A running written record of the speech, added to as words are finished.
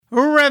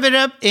Rev it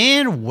up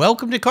and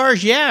welcome to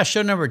Cars Yeah,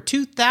 show number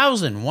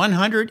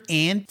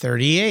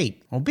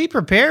 2138. Well, be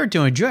prepared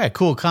to enjoy a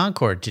cool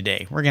Concorde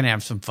today. We're going to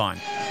have some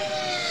fun.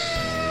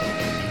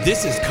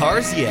 This is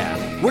Cars Yeah,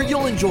 where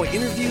you'll enjoy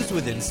interviews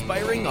with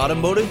inspiring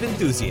automotive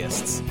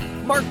enthusiasts.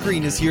 Mark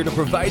Green is here to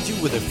provide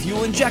you with a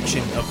fuel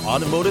injection of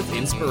automotive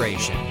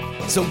inspiration.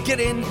 So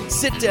get in,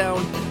 sit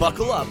down,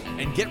 buckle up,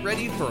 and get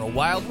ready for a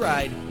wild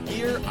ride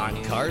here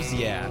on Cars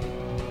Yeah.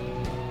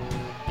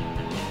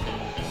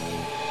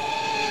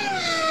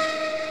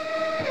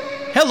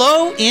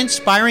 Hello,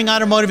 inspiring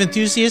automotive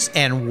enthusiasts,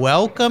 and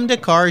welcome to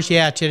Cars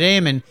Yeah. Today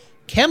I'm in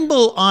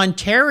Kemble,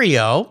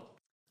 Ontario.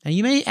 Now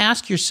you may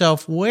ask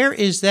yourself, where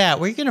is that?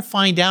 Well, you're going to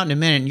find out in a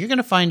minute. And you're going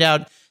to find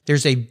out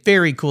there's a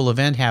very cool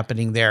event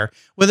happening there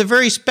with a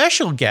very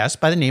special guest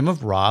by the name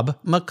of Rob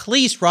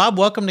McLeese. Rob,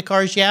 welcome to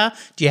Cars Yeah.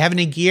 Do you have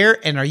any gear,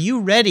 and are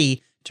you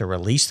ready to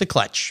release the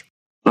clutch?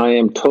 I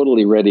am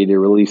totally ready to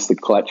release the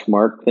clutch,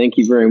 Mark. Thank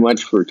you very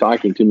much for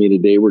talking to me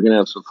today. We're going to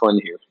have some fun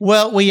here.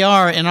 Well, we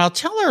are, and I'll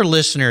tell our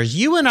listeners,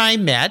 you and I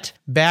met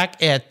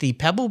back at the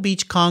Pebble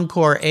Beach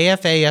Concours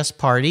AFAS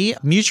party.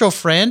 Mutual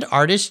friend,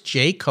 artist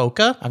Jay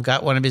Coca. I've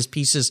got one of his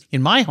pieces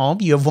in my home.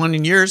 You have one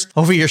in yours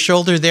over your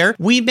shoulder there.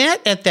 We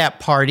met at that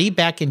party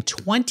back in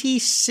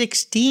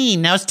 2016.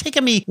 Now, it's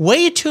taken me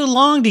way too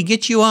long to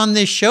get you on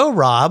this show,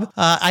 Rob.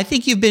 I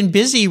think you've been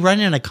busy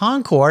running a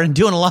Concours and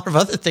doing a lot of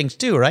other things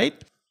too, right?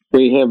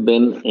 We have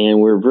been,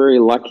 and we're very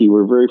lucky.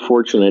 We're very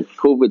fortunate.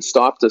 COVID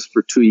stopped us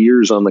for 2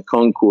 years on the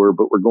Concours,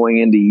 but we're going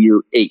into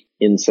year 8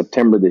 in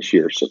September this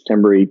year,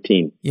 September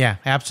 18. Yeah,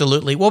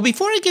 absolutely. Well,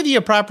 before I give you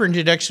a proper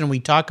introduction, we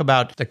talk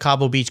about the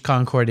Cobble Beach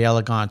Concours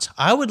d'Elegance.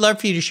 I would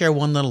love for you to share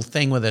one little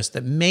thing with us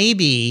that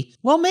maybe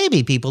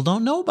people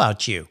don't know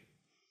about you.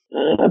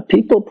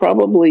 People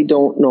probably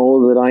don't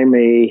know that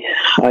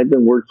I've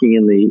been working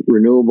in the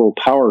renewable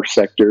power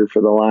sector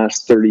for the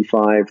last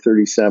 35,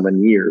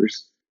 37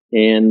 years.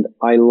 And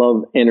I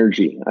love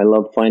energy. I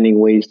love finding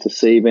ways to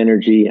save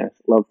energy. I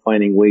love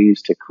finding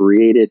ways to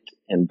create it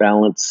and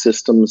balance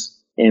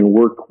systems and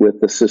work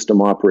with the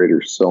system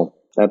operators. So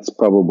that's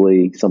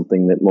probably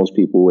something that most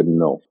people wouldn't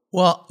know.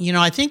 Well,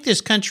 I think this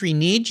country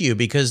needs you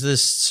because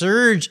this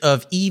surge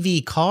of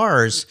EV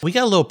cars, we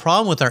got a little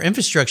problem with our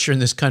infrastructure in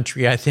this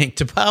country, I think,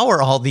 to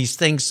power all these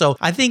things. So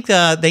I think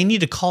they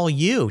need to call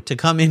you to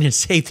come in and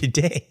save the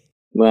day.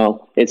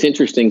 Well, it's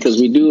interesting because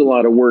we do a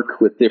lot of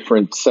work with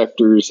different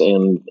sectors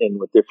and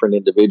with different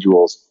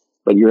individuals.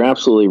 But you're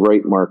absolutely right,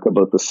 Mark,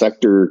 about the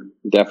sector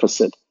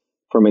deficit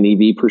from an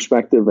EV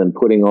perspective and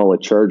putting all the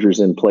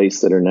chargers in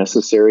place that are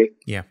necessary.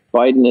 Yeah.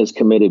 Biden has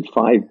committed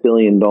 $5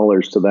 billion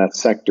to that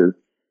sector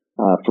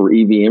for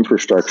EV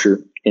infrastructure.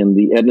 And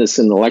the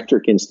Edison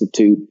Electric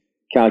Institute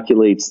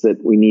calculates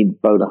that we need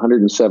about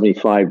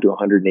 175 to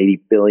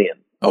 180 billion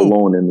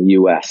alone in the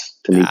U.S.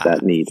 to meet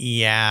that need.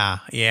 Yeah.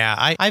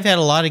 I've had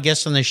a lot of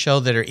guests on this show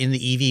that are in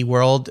the EV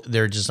world.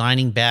 They're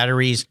designing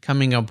batteries,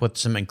 coming up with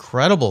some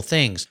incredible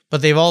things,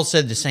 but they've all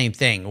said the same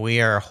thing. We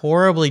are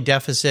horribly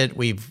deficit.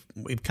 We've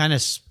kind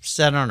of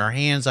sat on our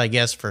hands, I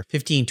guess, for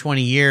 15,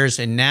 20 years,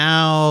 and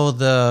now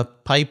the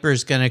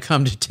piper's going to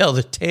come to tell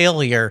the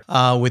tale here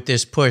with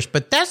this push.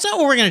 But that's not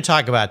what we're going to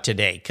talk about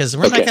today, because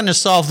we're not going to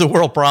solve the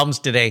world problems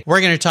today.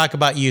 We're going to talk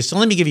about you. So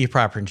let me give you a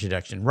proper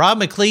introduction.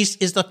 Rob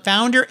McLeese is the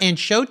founder and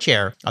show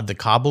chair of the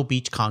Cobble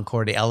Beach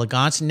Concours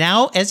d'Elegance,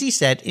 now, as he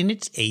said, in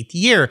its 8th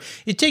year.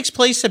 It takes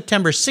place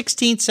September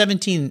 16th,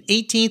 17th, and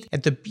 18th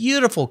at the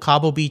beautiful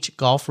Cobble Beach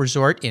Golf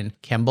Resort in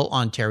Kemble,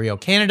 Ontario,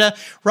 Canada.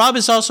 Rob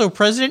is also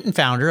president and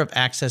founder of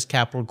Access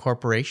Capital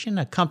Corporation,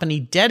 a company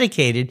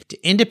dedicated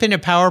to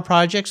independent power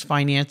projects,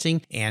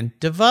 financing, and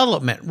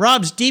development.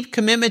 Rob's deep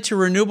commitment to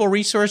renewable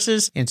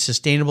resources and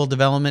sustainable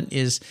development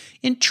is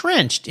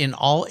entrenched in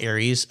all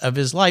areas of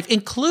his life,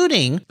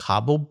 including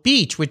Cobble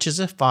Beach, which is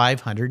a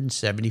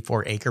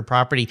 574-acre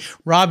property.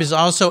 Rob is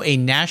also a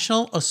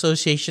National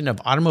Association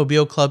of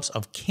Automobile Clubs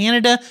of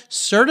Canada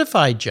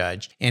certified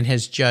judge and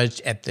has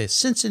judged at the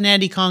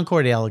Cincinnati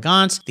Concours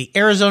d'Elegance, the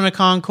Arizona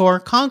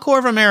Concours, Concours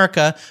of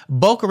America,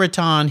 Boca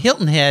Raton,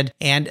 Hilton Head,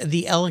 and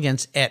the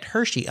Elegance at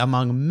Hershey,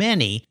 among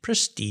many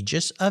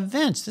prestigious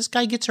events. This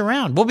guy gets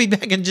around. We'll be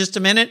back in just a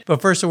minute,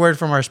 but first a word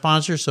from our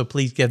sponsors, so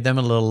please give them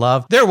a little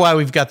love. They're why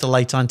we've got the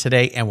lights on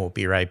today, and we'll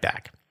be right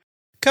back.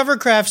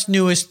 Covercraft's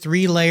newest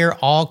 3-layer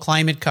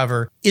all-climate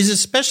cover is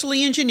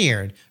especially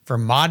engineered for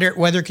moderate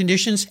weather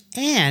conditions,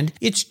 and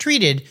it's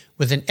treated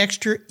with an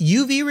extra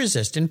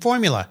UV-resistant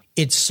formula.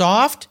 It's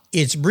soft,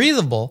 it's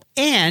breathable,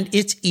 and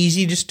it's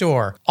easy to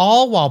store,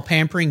 all while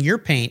pampering your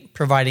paint,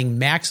 providing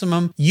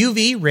maximum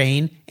UV,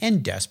 rain,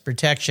 and dust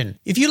protection.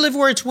 If you live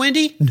where it's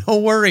windy, no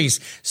worries.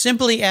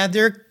 Simply add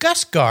their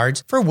gust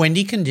guards for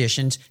windy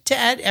conditions to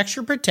add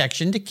extra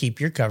protection to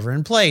keep your cover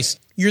in place.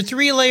 Your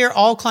 3-layer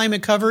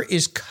all-climate cover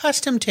is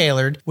custom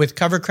tailored with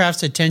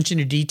Covercraft's attention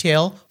to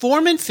detail,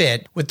 form and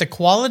fit with the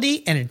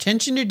quality and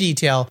attention to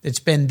detail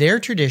that's been their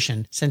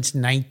tradition since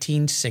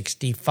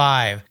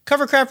 1965.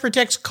 Covercraft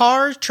protects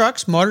cars,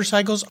 trucks,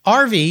 motorcycles,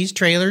 RVs,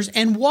 trailers,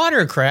 and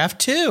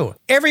watercraft too.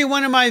 Every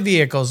one of my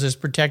vehicles is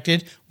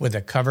protected with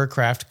a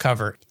Covercraft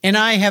cover. And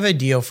I have a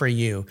deal for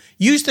you.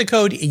 Use the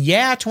code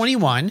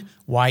YEAH21,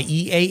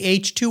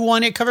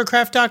 YEAH21 at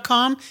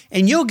covercraft.com,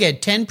 and you'll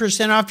get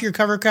 10% off your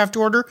Covercraft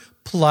order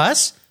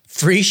plus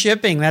free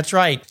shipping. That's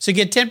right. So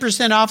get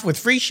 10% off with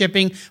free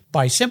shipping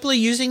by simply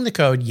using the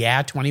code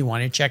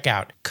YEAH21 at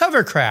checkout.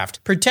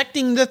 Covercraft,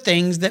 protecting the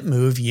things that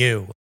move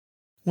you.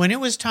 When it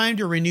was time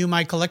to renew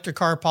my collector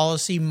car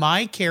policy,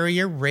 my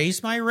carrier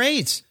raised my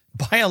rates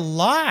by a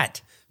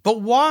lot. But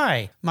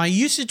why? My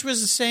usage was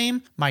the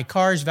same, my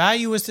car's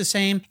value was the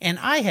same, and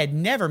I had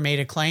never made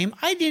a claim.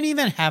 I didn't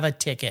even have a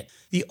ticket.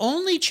 The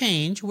only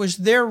change was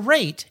their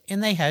rate,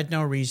 and they had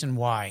no reason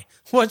why.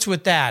 What's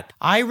with that?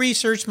 I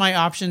researched my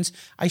options,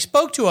 I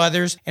spoke to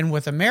others, and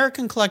with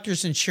American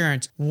Collectors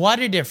Insurance, what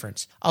a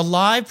difference. A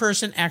live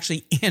person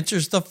actually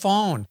answers the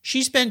phone.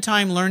 She spent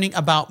time learning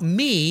about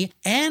me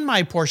and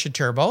my Porsche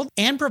Turbo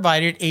and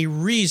provided a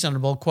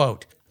reasonable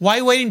quote. Why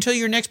wait until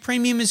your next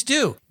premium is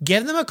due?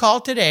 Give them a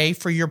call today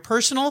for your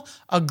personal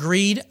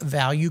agreed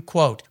value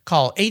quote.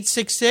 Call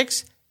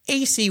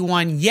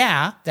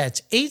 866-AC1-YEAH.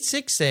 That's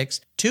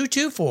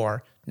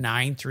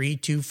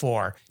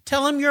 866-224-9324.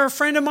 Tell them you're a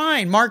friend of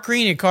mine, Mark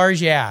Green at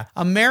Cars Yeah.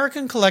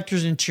 American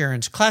Collectors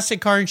Insurance, classic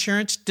car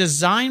insurance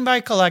designed by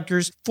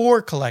collectors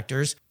for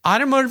collectors,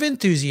 automotive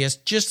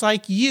enthusiasts just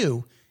like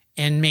you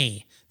and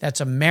me.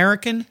 That's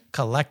American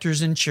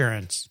Collectors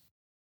Insurance.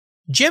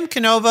 Jim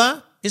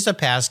Canova is a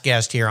past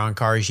guest here on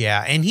Cars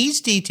Yeah, and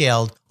he's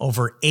detailed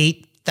over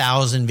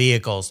 8,000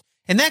 vehicles.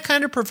 And that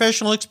kind of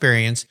professional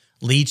experience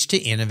leads to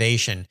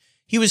innovation.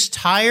 He was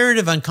tired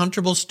of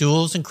uncomfortable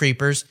stools and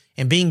creepers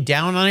and being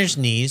down on his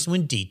knees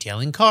when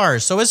detailing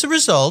cars. So as a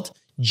result,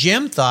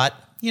 Jim thought,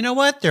 you know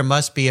what, there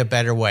must be a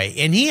better way.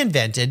 And he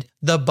invented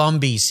the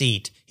Bumby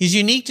seat. His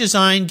unique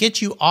design gets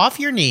you off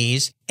your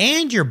knees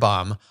and your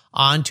bum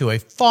onto a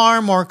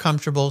far more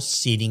comfortable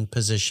seating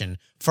position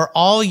for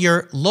all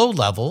your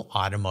low-level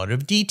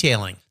automotive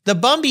detailing. The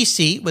Bumby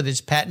seat, with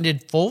its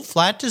patented full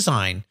flat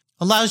design,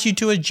 allows you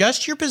to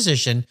adjust your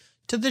position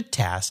to the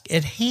task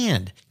at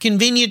hand.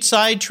 Convenient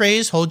side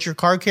trays hold your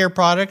car care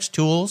products,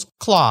 tools,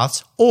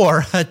 cloths,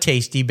 or a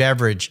tasty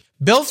beverage.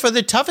 Built for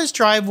the toughest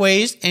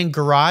driveways and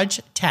garage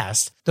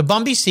tests, the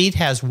Bumby seat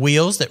has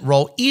wheels that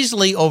roll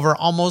easily over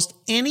almost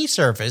any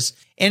surface,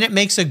 and it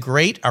makes a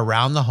great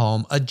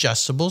around-the-home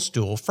adjustable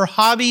stool for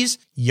hobbies,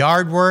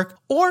 yard work,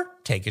 or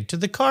take it to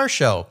the car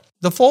show.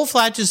 The full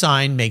flat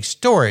design makes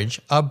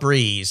storage a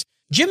breeze.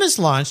 Jim has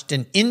launched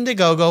an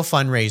Indiegogo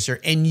fundraiser,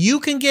 and you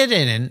can get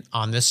in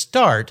on the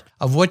start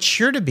of what's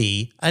sure to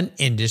be an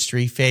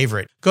industry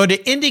favorite. Go to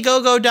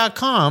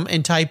Indiegogo.com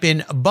and type in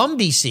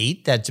Bumby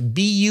seat, that's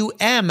BUMBEE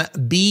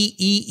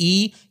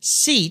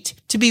seat,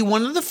 to be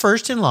one of the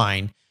first in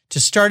line to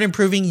start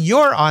improving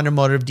your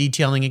automotive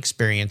detailing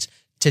experience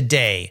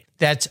today.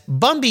 That's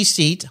Bumby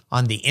seat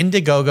on the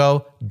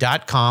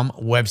Indiegogo.com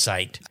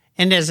website.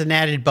 And as an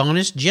added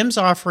bonus, Jim's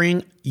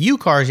offering you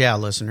Cars Yeah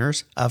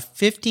listeners a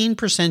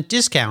 15%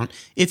 discount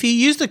if you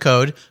use the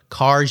code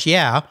Cars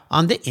Yeah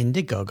on the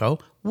Indiegogo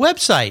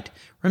website.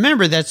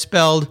 Remember, that's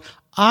spelled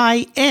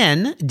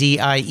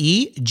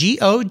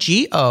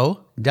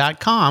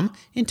INDIEGOGO.com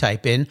and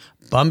type in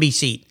Bumby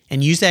seat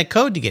and use that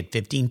code to get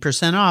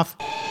 15% off.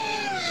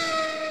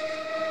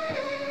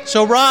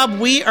 So, Rob,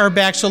 we are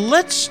back. So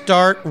let's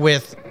start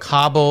with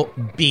Cobble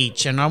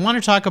Beach. And I want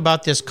to talk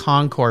about this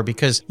Concours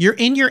because you're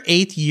in your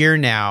 8th year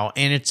now,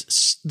 and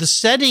it's the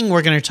setting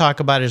we're going to talk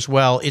about as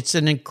well. It's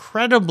an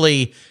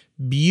incredibly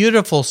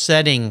beautiful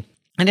setting,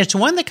 and it's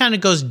one that kind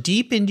of goes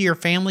deep into your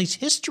family's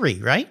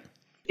history, right?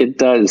 It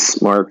does,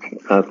 Mark.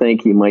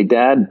 Thank you. My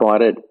dad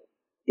bought it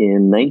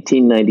in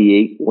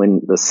 1998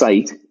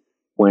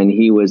 when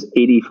he was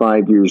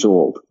 85 years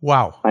old.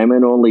 Wow. I'm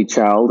an only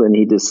child, and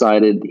he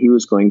decided he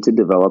was going to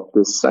develop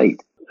this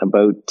site.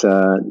 About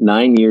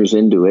 9 years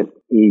into it,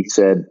 he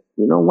said,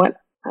 you know what?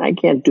 I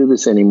can't do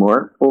this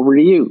anymore. Over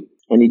to you.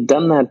 And he'd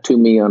done that to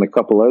me on a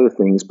couple other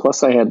things.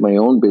 Plus, I had my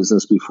own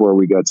business before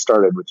we got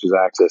started, which is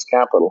Access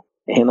Capital.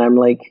 And I'm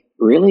like,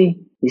 really?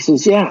 He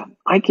says, yeah,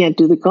 I can't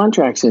do the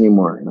contracts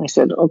anymore. And I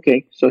said,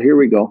 okay, so here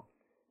we go.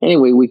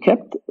 Anyway, we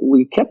kept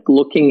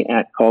looking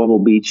at Cobble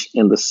Beach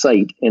and the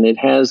site, and it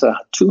has a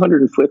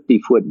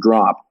 250-foot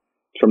drop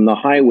from the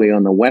highway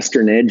on the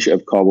western edge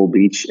of Cobble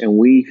Beach, and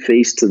we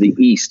face to the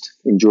east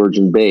in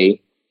Georgian Bay,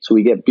 so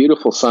we get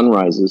beautiful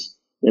sunrises.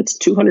 It's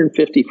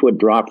 250-foot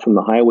drop from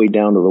the highway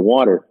down to the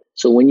water.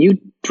 So when you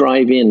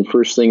drive in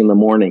first thing in the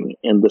morning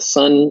and the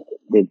sun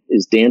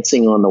is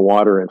dancing on the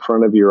water in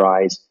front of your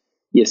eyes,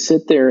 you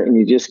sit there and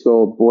you just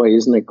go, boy,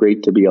 isn't it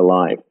great to be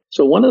alive?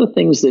 So one of the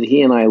things that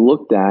he and I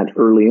looked at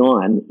early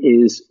on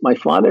is my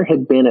father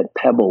had been at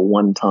Pebble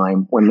one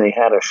time when they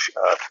had a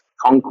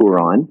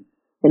Concours on,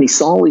 and he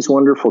saw all these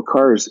wonderful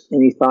cars,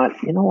 and he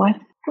thought, you know what?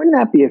 wouldn't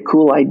that be a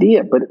cool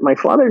idea? But my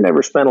father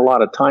never spent a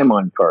lot of time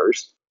on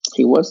cars.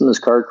 He wasn't as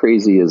car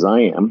crazy as I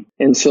am.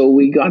 And so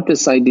we got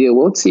this idea,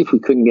 well, let's see if we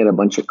couldn't get a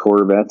bunch of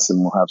Corvettes and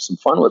we'll have some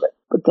fun with it.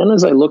 But then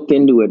as I looked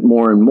into it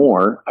more and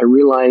more, I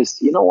realized,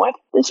 you know what,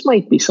 this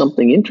might be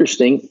something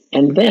interesting.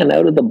 And then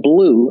out of the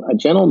blue, a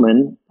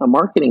gentleman, a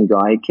marketing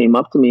guy, came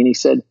up to me and he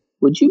said,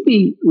 would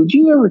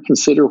you ever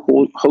consider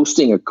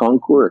hosting a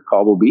concours at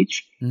Cobble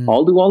Beach?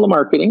 I'll do all the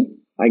marketing.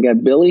 I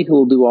got Billy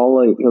he'll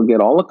get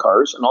all the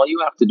cars, and all you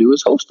have to do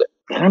is host it.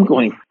 And I'm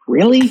going,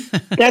 really?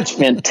 That's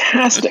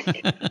fantastic.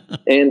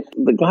 And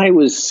the guy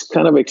was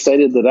kind of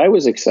excited that I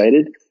was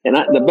excited. And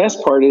the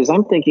best part is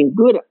I'm thinking,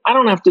 good, I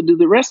don't have to do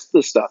the rest of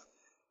the stuff.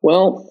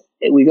 Well,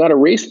 we got a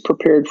race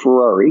prepared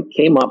Ferrari,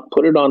 came up,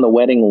 put it on the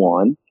wedding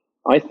lawn.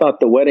 I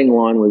thought the wedding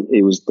lawn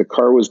the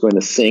car was going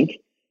to sink.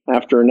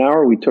 After an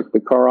hour, we took the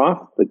car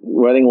off. The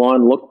wedding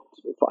lawn looked,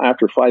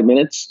 after 5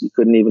 minutes, you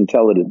couldn't even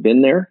tell it had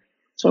been there.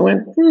 So I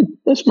went,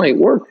 this might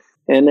work.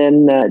 And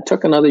then it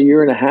took another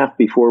year and a half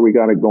before we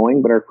got it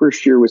going. But our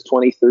first year was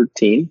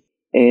 2013.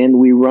 And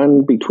we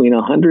run between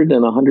 100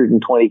 and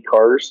 120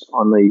 cars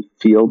on the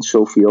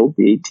show field,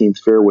 the 18th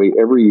fairway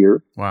every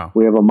year. Wow.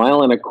 We have 1.25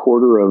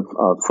 miles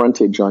of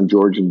frontage on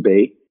Georgian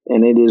Bay.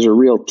 And it is a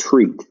real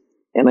treat.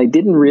 And I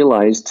didn't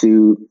realize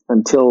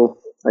until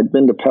I'd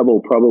been to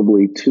Pebble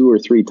probably 2 or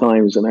 3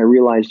 times. And I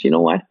realized, you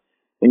know what?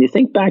 When you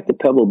think back to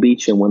Pebble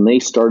Beach and when they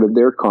started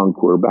their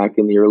concours back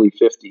in the early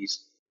 50s,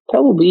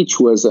 Pebble Beach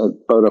was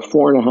about a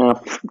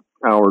 4.5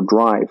 hour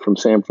drive from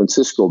San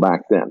Francisco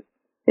back then.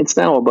 It's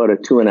now about a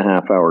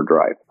 2.5 hour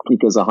drive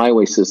because the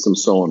highway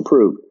system's so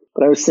improved.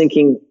 But I was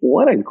thinking,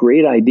 what a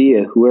great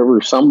idea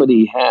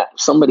somebody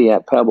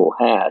at Pebble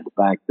had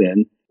back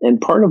then.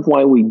 And part of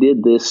why we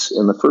did this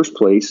in the first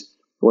place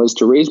was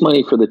to raise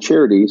money for the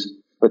charities,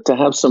 but to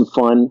have some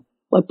fun,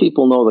 let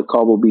people know that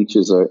Cobble Beach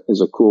is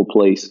a cool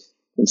place.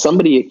 And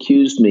somebody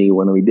accused me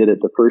when we did it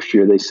the first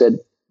year. They said,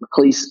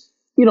 McLeese,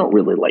 you don't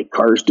really like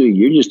cars, do you?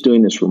 You're just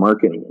doing this for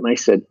marketing. And I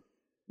said,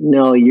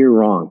 no, you're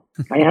wrong.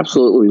 I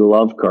absolutely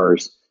love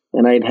cars.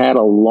 And I'd had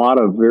a lot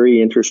of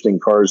very interesting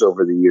cars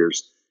over the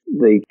years.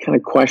 They kind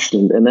of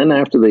questioned. And then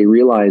after they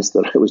realized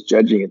that I was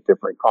judging a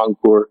different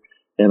concours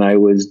and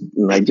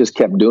I just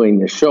kept doing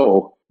this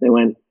show, they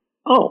went,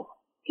 oh,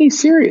 he's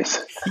serious.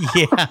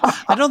 Yeah.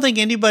 I don't think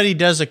anybody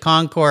does a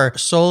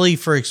concours solely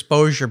for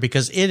exposure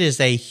because it is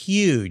a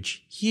huge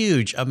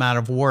amount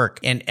of work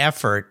and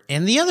effort.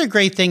 And the other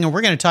great thing, and we're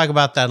going to talk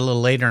about that a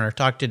little later in our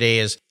talk today,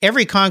 is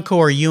every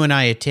concours you and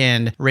I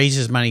attend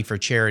raises money for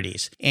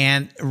charities.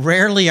 And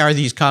rarely are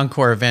these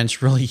concours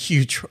events really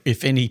huge,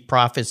 if any,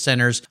 profit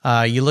centers.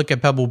 You look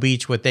at Pebble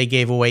Beach, what they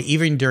gave away,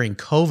 even during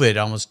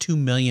COVID, almost $2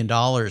 million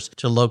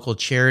to local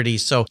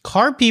charities. So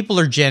car people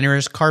are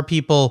generous. Car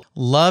people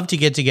love to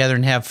get together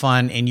and have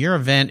fun. And your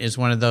event is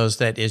one of those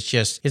that is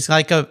just, it's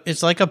like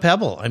a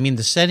Pebble. I mean,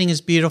 the setting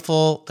is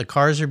beautiful. The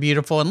cars are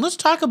beautiful. And let's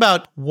talk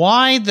about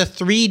why the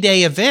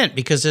 3-day event,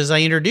 because as I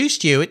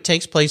introduced you, it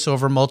takes place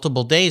over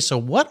multiple days. So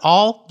what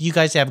all do you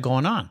guys have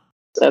going on?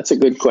 That's a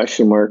good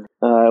question, Mark.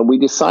 We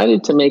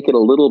decided to make it a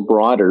little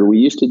broader. We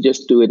used to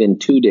just do it in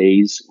 2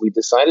 days. We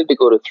decided to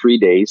go to 3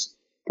 days.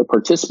 The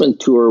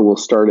participant tour will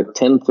start at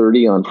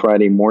 10:30 on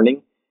Friday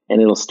morning,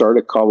 and it'll start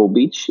at Cobble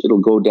Beach. It'll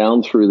go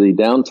down through the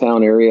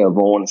downtown area of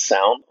Owen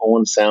Sound.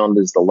 Owen Sound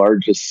is the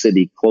largest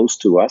city close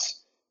to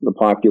us, the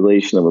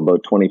population of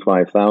about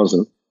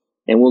 25,000.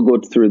 And we'll go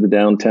through the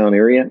downtown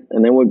area.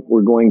 And then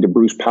we're going to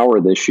Bruce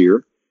Power this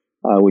year,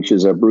 which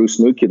is a Bruce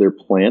nuclear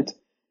plant.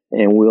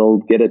 And we'll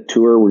get a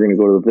tour. We're going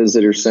to go to the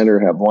visitor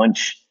center, have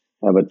lunch,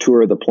 have a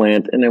tour of the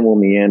plant, and then we'll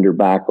meander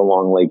back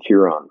along Lake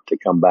Huron to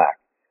come back.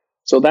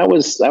 So that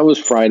was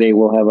Friday.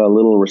 We'll have a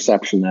little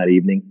reception that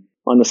evening.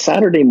 On the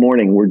Saturday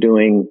morning, we're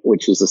doing,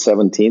 which is the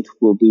 17th,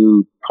 we'll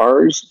do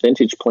cars,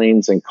 vintage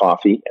planes, and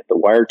coffee at the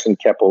Wyerton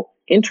Keppel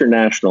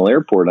International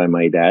Airport, I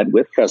might add,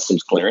 with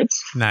customs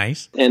clearance.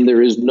 Nice. And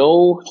there is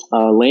no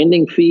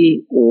landing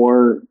fee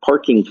or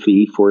parking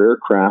fee for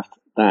aircraft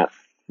that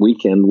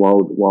weekend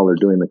while they're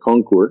doing the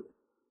concours,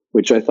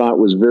 which I thought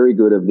was very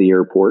good of the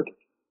airport.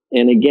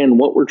 And again,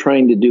 what we're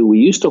trying to do, we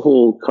used to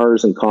hold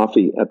cars and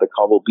coffee at the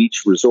Cobble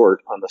Beach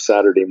Resort on the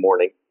Saturday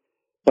morning,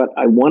 but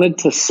I wanted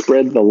to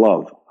spread the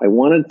love. I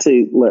wanted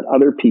to let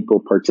other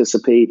people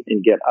participate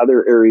and get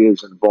other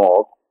areas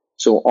involved.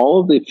 So all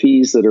of the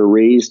fees that are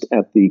raised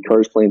at the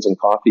Cars, Planes, and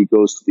Coffee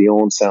goes to the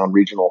Owen Sound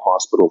Regional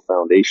Hospital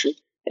Foundation.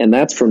 And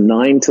that's from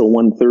 9 till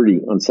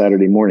 1:30 on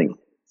Saturday morning.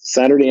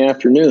 Saturday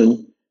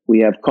afternoon,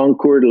 we have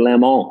Concours de Le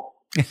Mans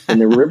in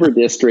the River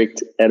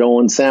District at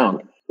Owen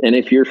Sound. And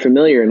if you're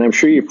familiar, and I'm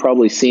sure you've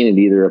probably seen it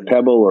either at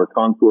Pebble or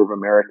Concours of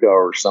America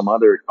or some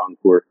other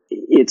concours,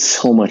 it's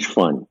so much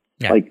fun.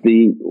 Yeah. Like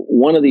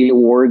one of the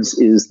awards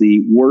is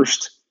the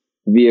worst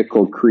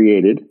vehicle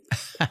created.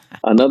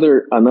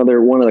 Another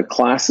one of the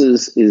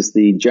classes is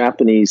the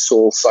Japanese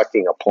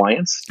soul-sucking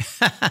appliance.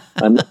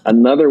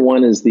 Another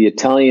one is the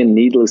Italian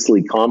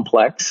needlessly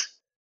complex.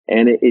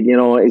 And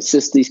it's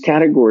just, these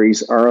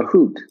categories are a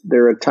hoot.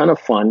 They're a ton of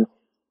fun.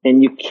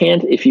 And you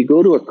can't, if you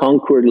go to a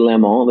Concours de Le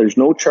Mans, there's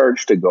no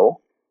charge to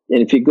go.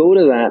 And if you go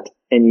to that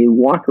and you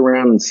walk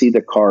around and see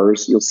the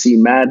cars. You'll see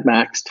Mad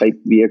Max type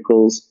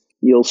vehicles.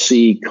 You'll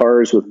see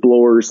cars with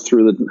blowers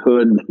through the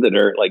hood that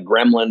are like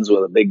Gremlins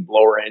with a big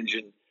blower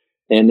engine.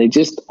 And they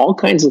just all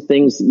kinds of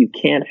things that you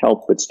can't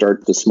help but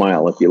start to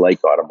smile if you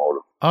like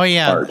automotive. Oh,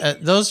 yeah.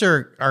 Those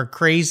are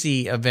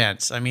crazy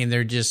events. I mean,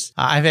 they're just,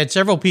 I've had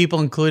several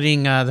people,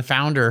 including the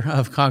founder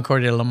of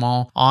Concours de Le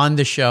Mans, on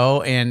the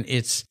show. And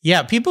it's,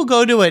 people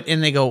go to it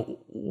and they go,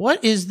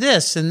 what is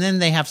this? And then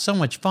they have so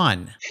much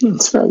fun.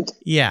 That's right.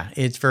 Yeah,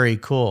 it's very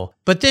cool.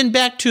 But then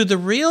back to the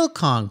real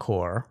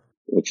Concours,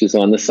 which is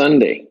on the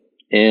Sunday.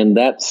 And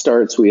that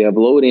starts, we have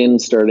load in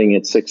starting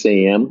at 6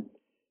 a.m.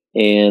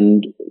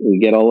 And we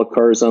get all the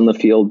cars on the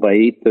field by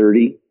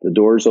 8:30. The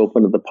doors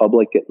open to the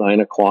public at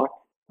 9 o'clock.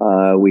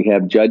 We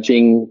have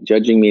judging.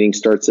 Judging meeting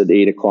starts at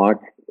 8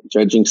 o'clock.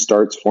 Judging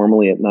starts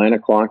formally at 9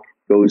 o'clock,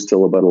 goes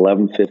till about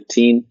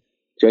 11:15.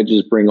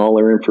 Judges bring all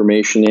their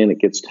information in. It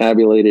gets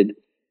tabulated.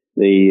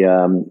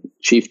 The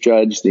chief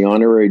judge, the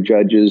honorary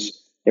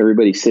judges,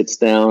 everybody sits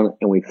down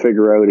and we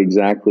figure out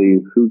exactly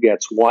who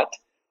gets what,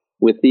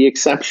 with the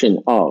exception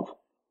of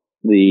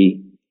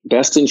the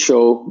best in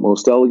show,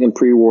 most elegant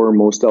pre-war,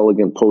 most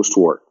elegant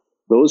post-war.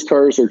 Those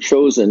cars are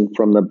chosen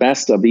from the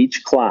best of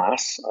each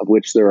class, of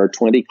which there are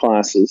 20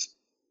 classes.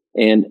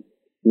 And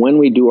when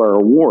we do our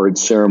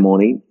awards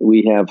ceremony,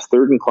 we have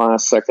third in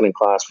class, second in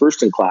class,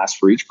 first in class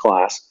for each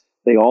class.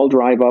 They all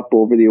drive up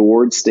over the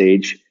award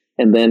stage,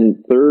 and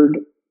then third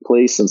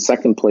place and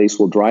second place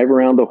will drive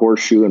around the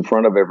horseshoe in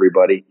front of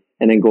everybody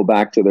and then go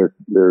back to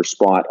their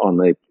spot on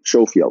the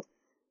show field.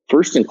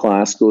 First in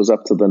class goes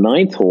up to the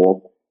ninth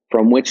hole,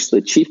 from which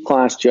the chief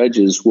class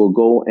judges will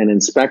go and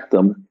inspect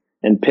them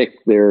and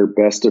pick their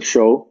best of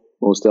show,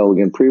 most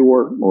elegant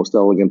pre-war, most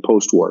elegant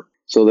post-war.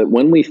 So that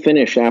when we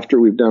finish, after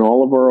we've done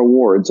all of our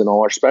awards and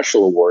all our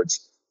special awards,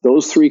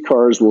 those three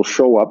cars will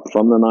show up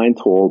from the ninth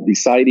hole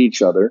beside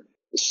each other.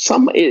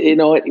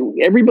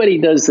 Everybody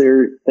does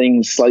their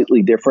things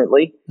slightly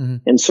differently. Mm-hmm.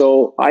 And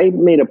so I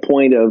made a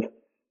point of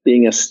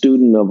being a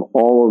student of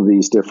all of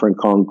these different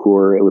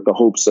concours with the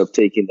hopes of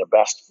taking the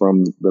best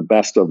from the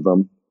best of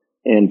them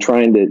and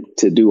trying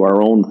to do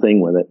our own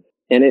thing with it.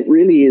 And it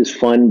really is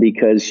fun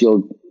because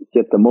you'll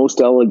get the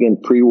most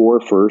elegant pre-war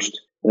first.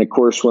 And of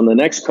course, when the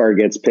next car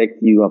gets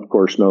picked, you of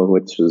course know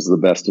which is the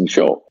best in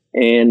show.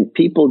 And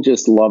people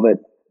just love it.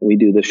 We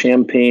do the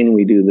champagne,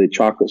 we do the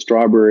chocolate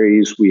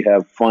strawberries. We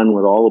have fun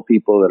with all the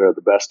people that are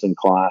the best in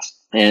class.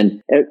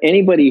 And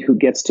anybody who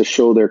gets to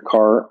show their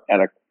car at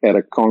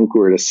a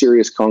concours, at a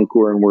serious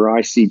concours, and we're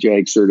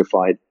ICJAG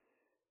certified,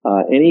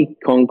 any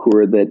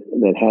concours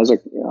that has a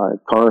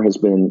car has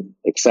been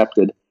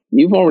accepted,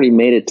 you've already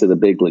made it to the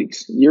big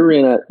leagues. You're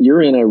in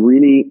a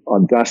really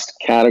august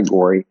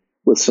category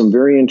with some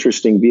very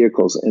interesting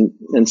vehicles.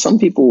 And some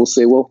people will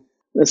say, well,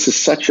 this is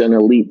such an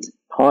elite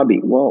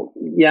hobby. Well,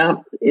 yeah,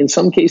 in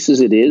some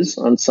cases it is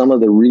on some of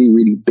the really,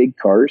 really big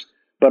cars.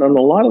 But on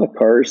a lot of the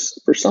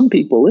cars, for some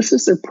people, this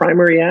is their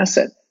primary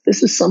asset.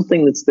 This is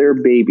something that's their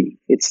baby.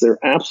 It's their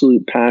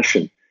absolute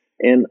passion.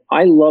 And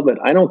I love it.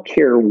 I don't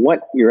care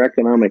what your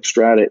economic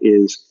strata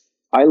is.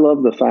 I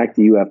love the fact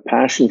that you have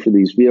passion for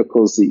these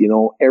vehicles, that you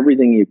know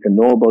everything you can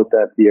know about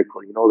that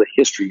vehicle. You know the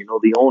history, you know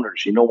the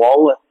owners, you know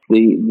all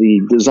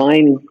the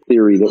design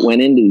theory that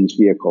went into these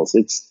vehicles.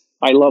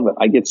 I love it.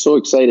 I get so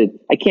excited.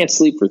 I can't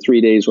sleep for 3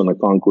 days when the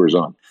concours is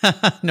on.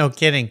 No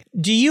kidding.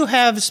 Do you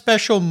have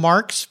special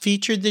marks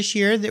featured this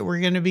year that we're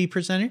going to be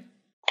presenting?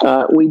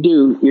 We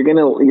do. You're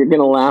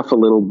gonna laugh a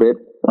little bit.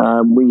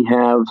 We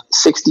have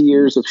 60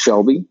 years of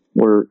Shelby.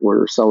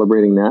 We're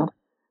celebrating that.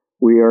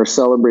 We are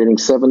celebrating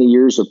 70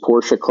 years of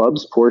Porsche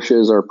Clubs. Porsche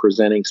is our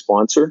presenting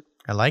sponsor.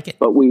 I like it.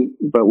 But we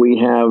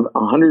have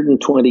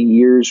 120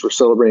 years. We're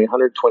celebrating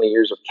 120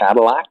 years of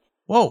Cadillac.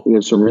 Whoa. We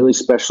have some really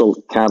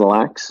special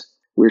Cadillacs.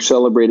 We're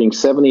celebrating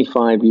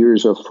 75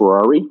 years of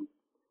Ferrari.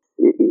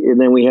 And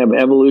then we have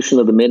evolution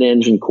of the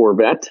mid-engine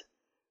Corvette,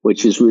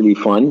 which is really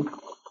fun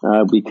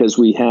because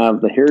we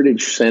have the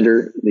Heritage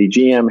Center, the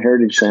GM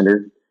Heritage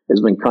Center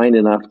has been kind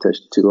enough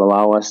to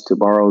allow us to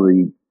borrow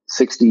the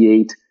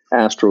 68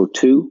 Astro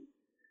 2,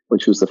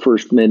 which was the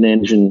first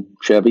mid-engine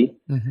Chevy.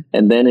 Mm-hmm.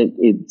 And then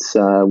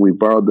we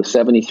borrowed the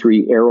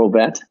 73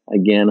 Aerovette,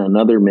 again,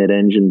 another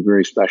mid-engine,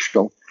 very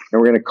special. And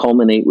we're going to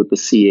culminate with the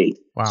C8.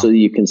 Wow. So that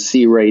you can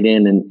see right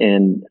in.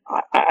 And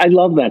I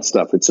love that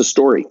stuff. It's a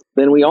story.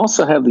 Then we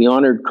also have the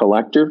Honored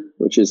Collector,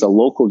 which is a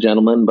local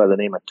gentleman by the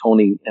name of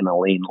Tony and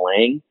Elaine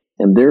Lang.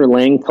 And their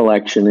Lang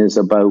collection is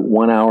about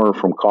 1 hour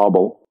from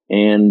Cobble.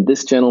 And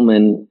this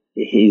gentleman,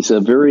 he's a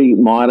very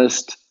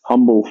modest,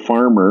 humble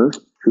farmer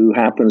who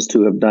happens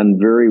to have done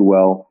very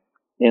well.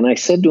 And I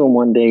said to him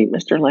one day,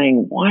 Mr.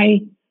 Lang, why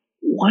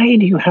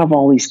do you have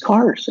all these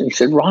cars? And he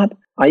said, Rod,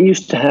 I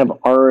used to have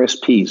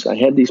RSPs. I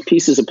had these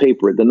pieces of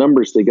paper. The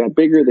numbers, they got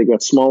bigger, they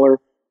got smaller,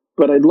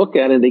 but I'd look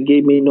at it, they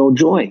gave me no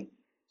joy.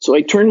 So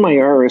I turned my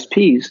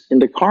RSPs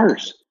into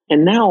cars.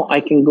 And now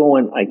I can go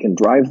and I can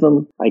drive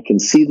them, I can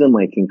see them,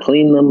 I can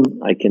clean them,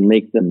 I can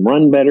make them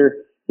run better.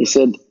 He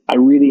said, I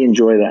really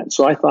enjoy that.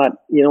 So I thought,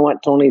 you know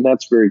what, Tony,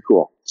 that's very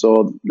cool.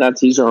 So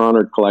he's our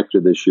honored collector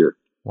this year.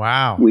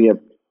 Wow. We have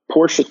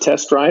Porsche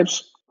test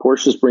drives.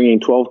 Porsche's bringing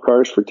 12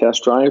 cars for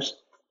test drives.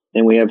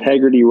 And we have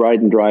Hagerty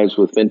ride and drives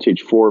with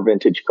four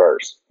vintage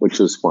cars, which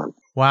is fun.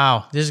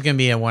 Wow. This is going to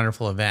be a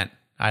wonderful event.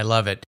 I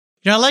love it.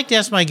 I like to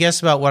ask my guests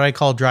about what I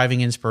call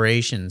driving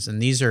inspirations. And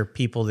these are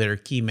people that are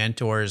key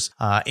mentors,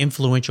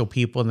 influential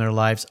people in their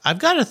lives. I've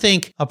got to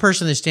think a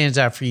person that stands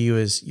out for you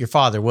is your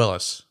father,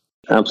 Willis.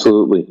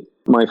 Absolutely.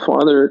 My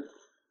father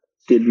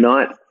did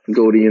not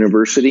go to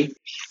university,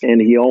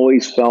 and he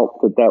always felt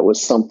that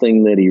was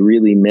something that he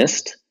really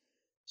missed.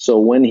 So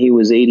when he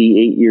was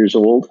 88 years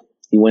old,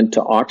 he went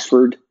to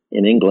Oxford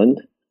in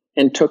England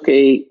and took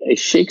a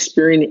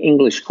Shakespearean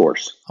English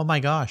course. Oh my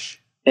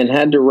gosh. And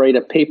had to write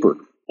a paper.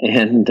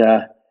 And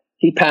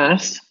he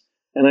passed.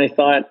 And I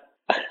thought,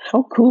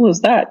 how cool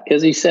is that?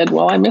 Because he said,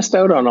 well, I missed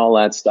out on all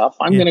that stuff.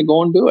 I'm going to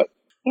go and do it.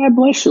 God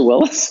bless you,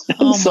 Willis.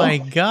 Oh my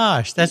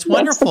gosh. That's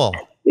wonderful.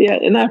 Yeah.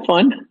 Isn't that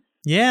fun?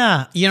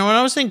 Yeah. When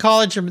I was in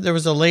college, there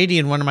was a lady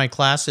in one of my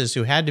classes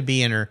who had to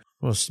be in her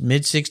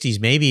mid-60s,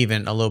 maybe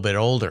even a little bit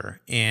older.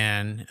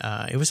 And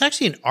it was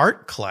actually an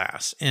art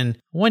class. And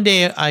one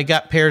day I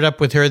got paired up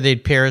with her.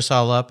 They'd pair us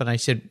all up. And I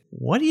said,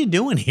 what are you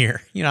doing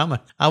here?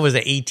 I was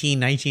an 18,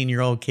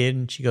 19-year-old kid.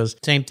 And she goes,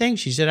 same thing.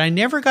 She said, I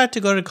never got to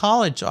go to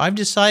college. So I've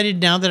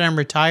decided now that I'm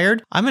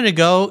retired, I'm going to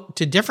go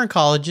to different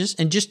colleges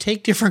and just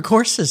take different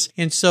courses.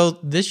 And so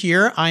this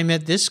year I'm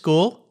at this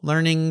school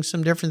learning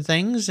some different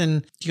things.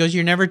 And she goes,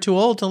 you're never too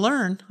old to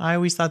learn. I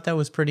always thought that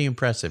was pretty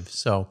impressive.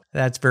 So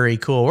that's very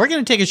cool. We're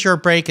going to take a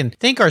short break and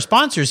thank our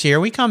sponsors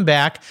here. We come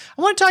back.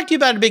 I want to talk to you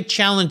about a big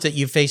challenge that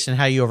you faced and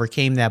how you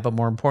overcame that. But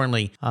more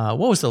importantly, what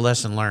was the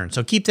lesson learned?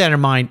 So keep that in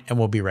mind and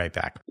we'll be right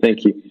back.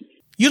 Thank you.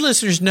 You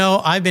listeners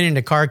know I've been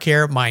into car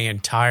care my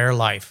entire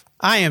life.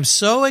 I am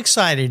so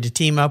excited to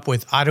team up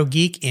with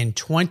AutoGeek in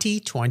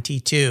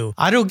 2022.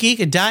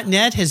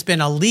 AutoGeek.net has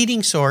been a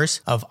leading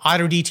source of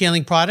auto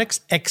detailing products,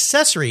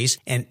 accessories,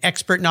 and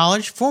expert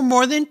knowledge for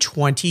more than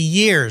 20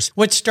 years.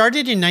 What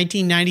started in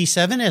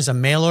 1997 as a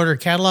mail-order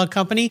catalog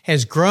company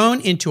has grown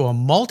into a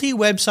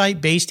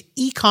multi-website based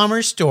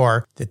e-commerce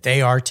store that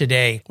they are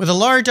today. With a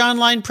large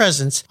online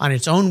presence on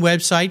its own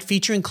website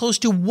featuring close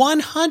to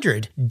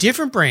 100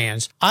 different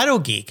brands,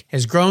 AutoGeek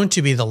has grown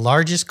to be the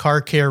largest car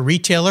care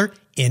retailer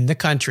in the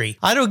country.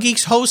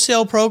 AutoGeek's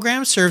wholesale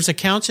program serves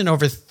accounts in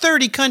over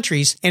 30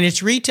 countries, and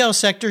its retail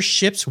sector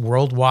ships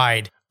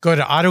worldwide. Go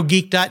to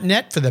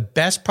AutoGeek.net for the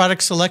best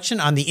product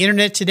selection on the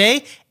internet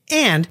today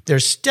and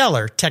their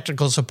stellar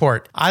technical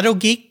support.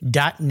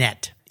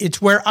 AutoGeek.net. It's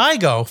where I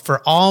go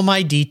for all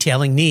my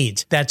detailing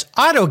needs. That's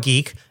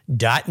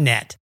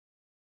AutoGeek.net.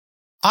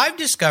 I've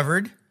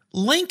discovered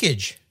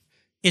Linkage.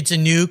 It's a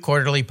new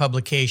quarterly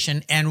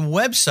publication and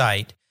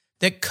website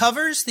that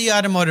covers the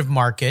automotive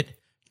market,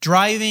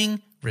 driving,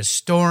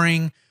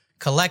 restoring,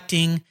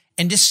 collecting,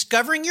 and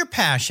discovering your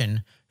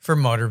passion for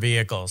motor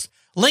vehicles.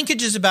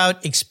 Linkage is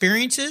about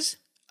experiences,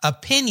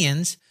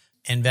 opinions,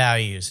 and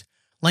values.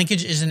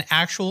 Linkage is an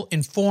actual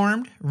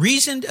informed,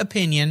 reasoned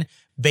opinion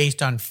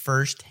based on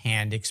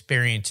first-hand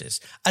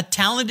experiences. A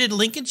talented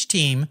Linkage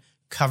team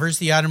covers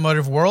the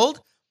automotive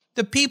world,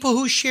 the people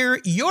who share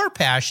your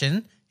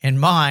passion and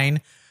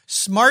mine,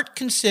 smart,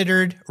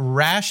 considered,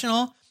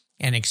 rational,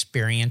 and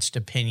experienced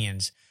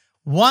opinions.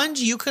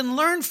 Ones you can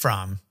learn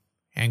from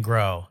and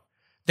grow.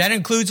 That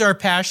includes our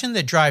passion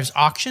that drives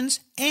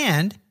auctions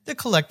and the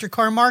collector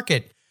car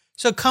market.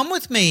 So come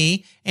with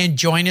me and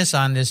join us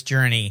on this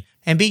journey.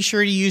 And be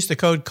sure to use the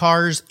code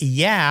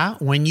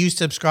CARSYEAH when you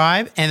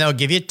subscribe, and they'll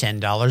give you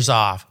 $10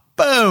 off.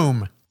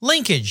 Boom!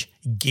 Linkage,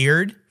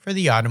 geared for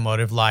the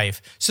automotive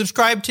life.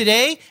 Subscribe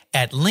today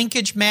at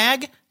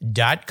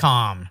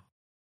linkagemag.com.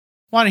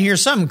 Want to hear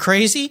something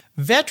crazy?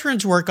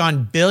 Veterans work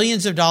on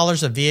billions of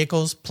dollars of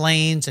vehicles,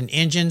 planes, and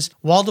engines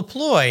while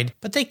deployed,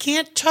 but they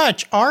can't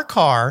touch our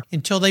car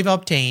until they've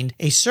obtained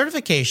a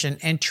certification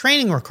and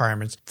training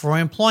requirements for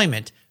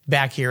employment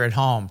back here at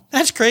home.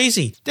 That's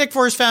crazy. Dick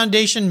Force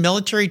Foundation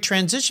Military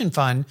Transition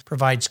Fund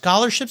provides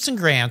scholarships and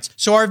grants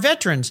so our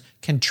veterans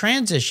can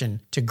transition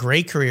to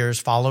great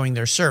careers following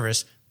their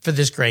service for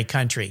this great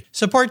country.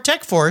 Support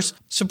TechForce,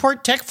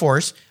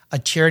 a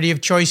charity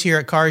of choice here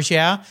at Cars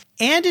Yeah,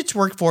 and its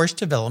workforce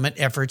development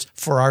efforts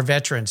for our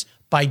veterans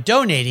by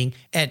donating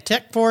at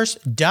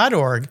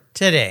techforce.org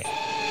today.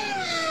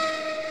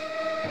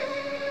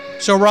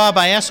 So, Rob,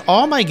 I asked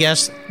all my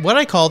guests what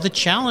I call the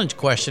challenge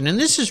question, and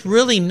this is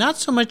really not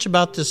so much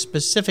about the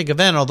specific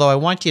event, although I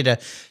want you to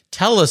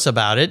tell us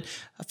about it.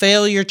 A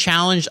failure,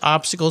 challenge,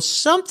 obstacle,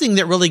 something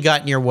that really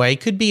got in your way.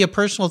 Could be a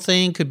personal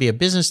thing, could be a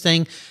business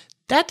thing.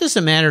 That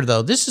doesn't matter,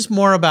 though. This is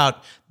more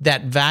about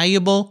that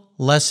valuable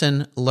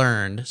lesson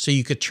learned, so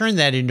you could turn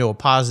that into a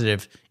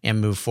positive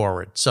and move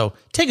forward. So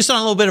take us on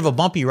a little bit of a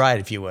bumpy ride,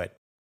 if you would.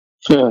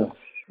 This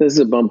is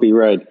a bumpy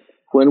ride.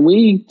 When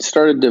we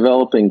started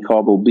developing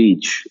Cobble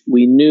Beach,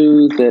 we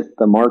knew that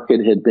the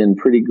market had been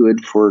pretty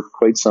good for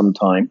quite some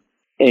time.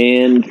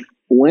 And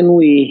when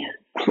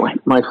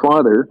my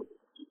father,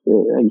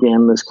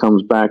 again, this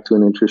comes back to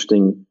an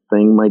interesting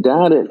thing. My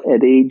dad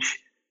at age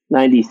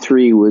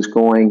 93 was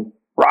going,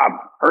 Rob,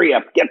 hurry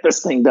up, get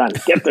this thing done.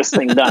 Get this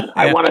thing done.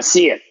 I want to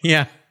see it.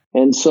 Yeah.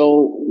 And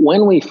so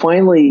when we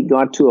finally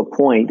got to a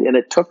point, and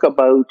it took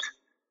about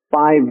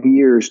 5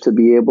 years to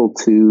be able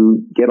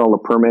to get all the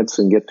permits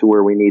and get to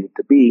where we needed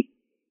to be.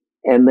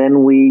 And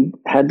then we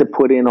had to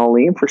put in all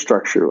the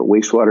infrastructure, a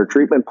wastewater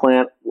treatment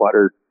plant,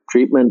 water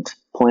treatment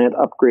plant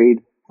upgrade,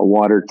 a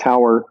water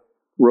tower,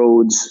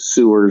 roads,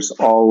 sewers,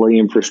 all the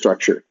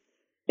infrastructure.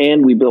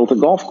 And we built a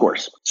golf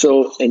course.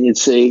 So, and you'd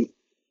say,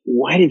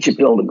 why did you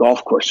build a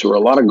golf course? There were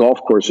a lot of golf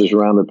courses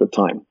around at the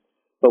time,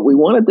 but we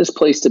wanted this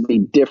place to be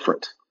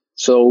different.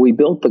 So we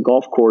built the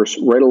golf course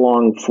right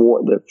along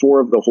four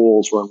of the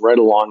holes run right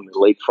along the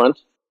lakefront.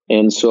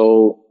 And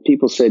so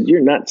people said,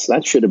 you're nuts.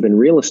 That should have been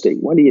real estate.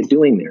 What are you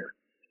doing there?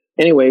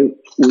 Anyway,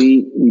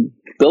 we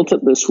built it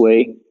this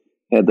way,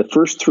 had the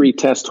first 3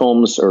 test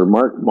homes or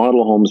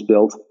model homes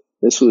built.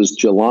 This was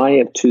July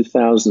of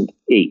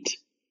 2008.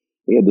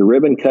 We had the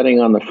ribbon cutting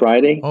on the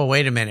Friday. Oh,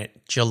 wait a minute.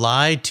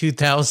 July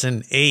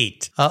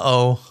 2008.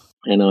 Uh-oh.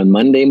 And on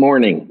Monday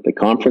morning, the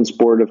Conference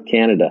Board of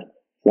Canada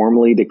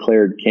formally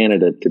declared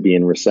Canada to be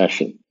in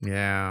recession.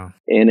 Yeah.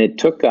 And it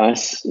took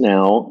us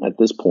now, at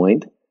this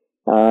point,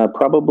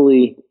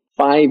 probably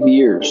 5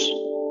 years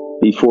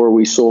before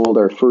we sold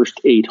our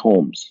first 8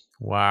 homes.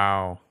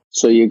 Wow.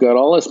 So you got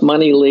all this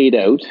money laid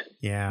out.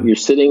 Yeah. You're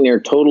sitting there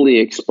totally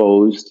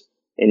exposed,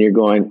 and you're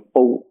going,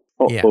 oh.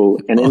 Yeah.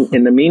 And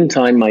in the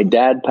meantime, my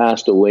dad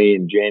passed away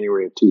in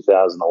January of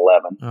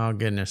 2011. Oh,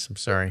 goodness. I'm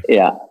sorry.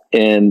 Yeah.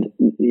 And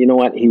you know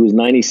what? He was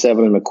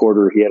 97 and a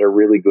quarter. He had a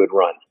really good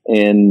run.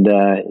 And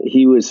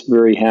he was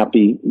very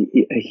happy.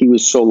 He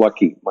was so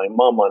lucky. My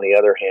mom, on the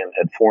other hand,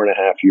 had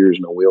 4.5 years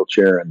in a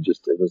wheelchair, and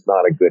just, it was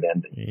not a good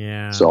ending.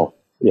 Yeah. So,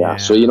 yeah.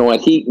 So, you know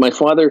what? My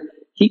father,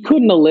 he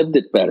couldn't have lived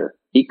it better.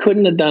 He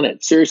couldn't have done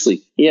it.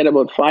 Seriously. He had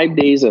about 5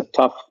 days of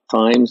tough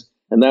times,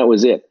 and that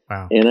was it.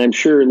 Wow. And I'm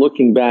sure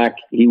looking back,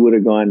 he would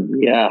have gone,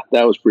 yeah,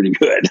 that was pretty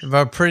good.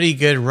 A pretty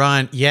good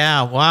run.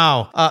 Yeah.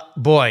 Wow.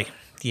 Boy.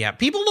 Yeah.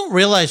 People don't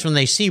realize when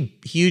they see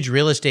huge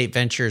real estate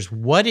ventures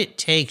what it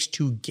takes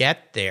to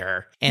get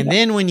there. And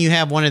then when you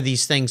have one of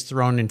these things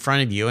thrown in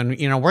front of you, and,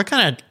 you know, we're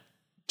kind of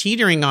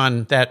teetering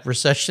on that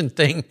recession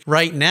thing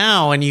right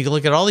now. And you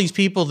look at all these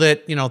people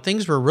that, you know,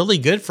 things were really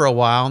good for a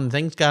while and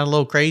things got a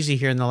little crazy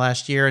here in the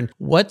last year. And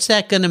what's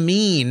that going to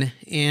mean?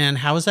 And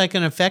how is that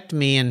going to affect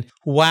me? And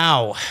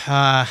wow.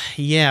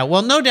 Yeah.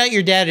 Well, no doubt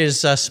your dad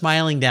is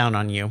smiling down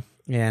on you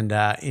and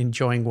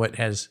enjoying what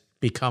has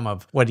become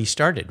of what he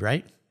started,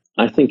 right?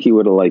 I think he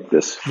would have liked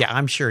this. Yeah,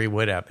 I'm sure he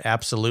would have.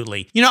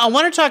 Absolutely. You know, I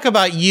want to talk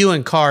about you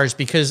and cars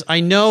because I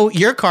know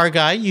you're a car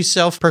guy. You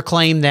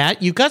self-proclaim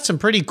that. You've got some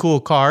pretty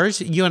cool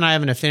cars. You and I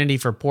have an affinity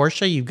for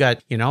Porsche. You've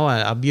got, you know,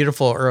 a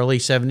beautiful early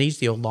 70s,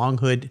 the old long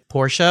hood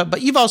Porsche.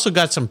 But you've also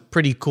got some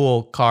pretty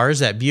cool cars.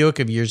 That Buick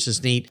of yours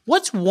is neat.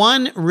 What's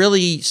one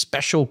really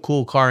special,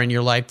 cool car in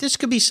your life? This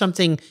could be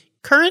something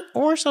current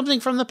or something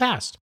from the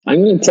past.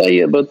 I'm going to tell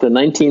you about the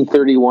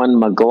 1931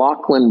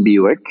 McLaughlin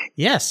Buick.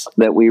 Yes.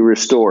 That we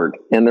restored.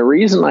 And the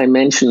reason I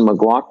mention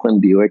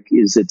McLaughlin Buick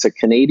is it's a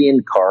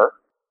Canadian car.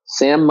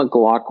 Sam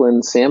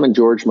and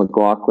George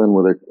McLaughlin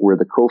were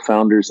the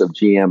co-founders of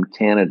GM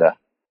Canada.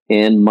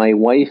 And my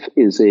wife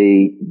is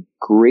a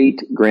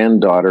great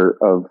granddaughter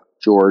of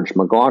George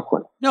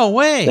McLaughlin. No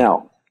way.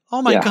 Now,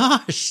 oh my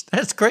gosh,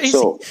 that's crazy.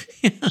 So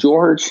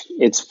George,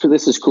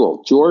 this is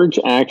cool. George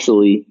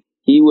actually,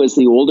 he was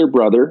the older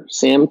brother.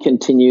 Sam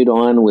continued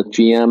on with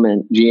GM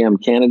and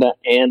GM Canada,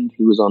 and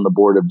he was on the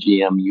board of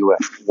GM US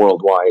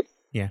worldwide.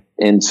 Yeah.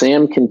 And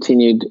Sam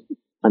continued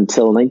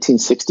until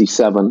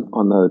 1967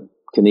 on the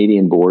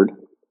Canadian board,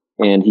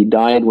 and he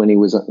died when he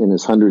was in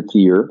his 100th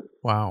year.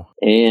 Wow.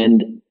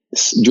 And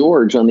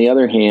George, on the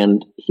other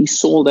hand, he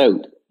sold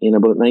out in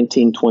about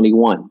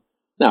 1921.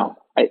 Now,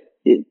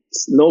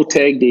 it's no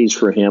tag days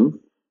for him,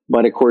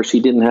 but of course he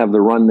didn't have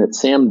the run that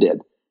Sam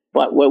did.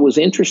 But what was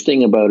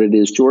interesting about it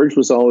is George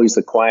was always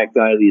the quiet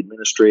guy, the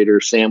administrator.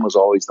 Sam was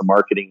always the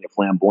marketing, the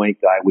flamboyant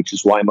guy, which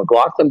is why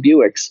McLaughlin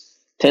Buicks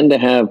tend to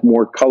have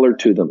more color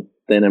to them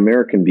than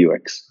American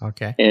Buicks.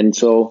 Okay. And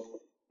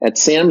so at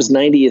Sam's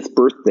 90th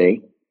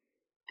birthday,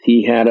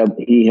 he had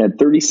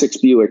 36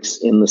 Buicks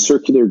in the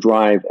circular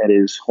drive at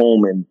his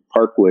home in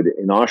Parkwood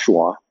in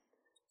Oshawa.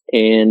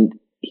 And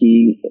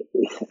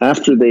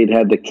after they'd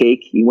had the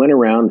cake, he went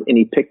around and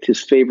he picked his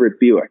favorite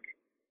Buick.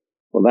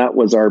 Well, that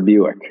was our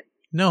Buick.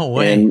 No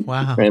way.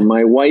 Wow. And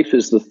my wife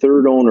is the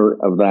third owner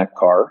of that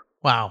car.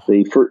 Wow.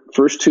 The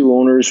first two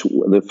owners,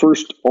 the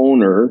first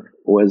owner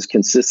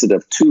consisted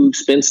of two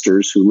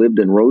spinsters who lived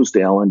in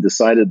Rosedale and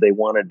decided they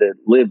wanted to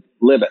live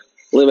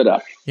it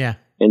up. Yeah.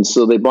 And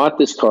so they bought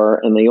this car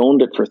and they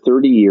owned it for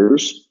 30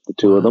 years, the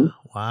two of them.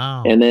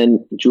 Wow. And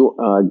then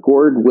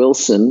Gord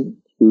Wilson,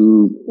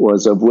 who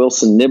was of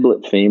Wilson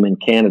Niblett fame in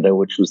Canada,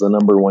 which was the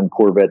number one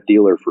Corvette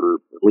dealer for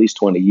at least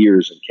 20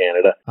 years in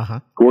Canada. Uh-huh.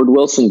 Gord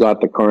Wilson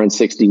got the car in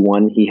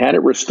 61. He had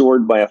it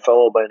restored by a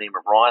fellow by the name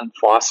of Ron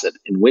Fawcett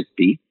in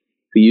Whitby,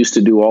 who used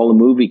to do all the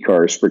movie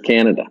cars for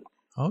Canada.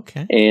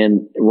 Okay.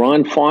 And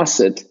Ron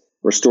Fawcett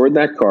restored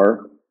that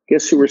car.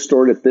 Guess who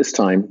restored it this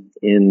time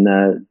in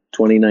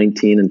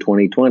 2019 and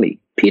 2020?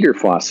 Peter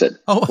Fawcett,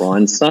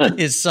 Ron's son.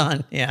 His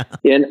son, yeah.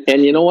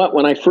 And you know what?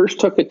 When I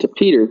first took it to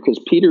Peter, because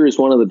Peter is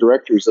one of the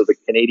directors of the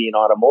Canadian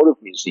Automotive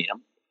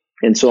Museum,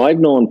 and so I've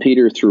known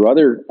Peter through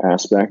other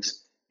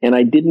aspects, and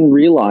I didn't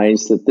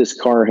realize that this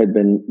car had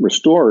been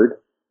restored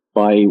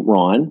by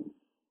Ron.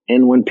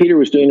 And when Peter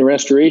was doing the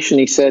restoration,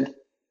 he said,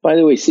 by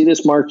the way, see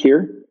this mark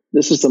here?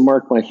 This is the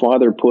mark my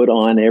father put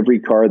on every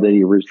car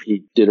that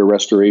he did a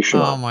restoration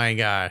on. Oh, my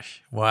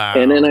gosh. Wow.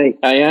 And then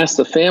I asked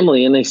the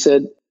family, and they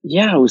said,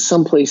 yeah, it was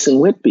someplace in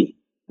Whitby.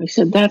 I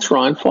said, that's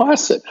Ron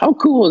Fawcett. How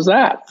cool is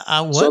that?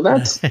 So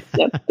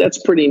that's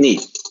pretty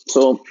neat.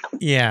 So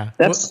yeah,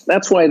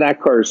 that's why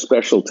that car is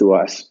special to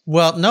us.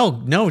 Well,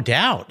 no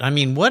doubt. I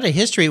mean, what a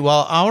history.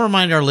 Well, I'll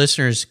remind our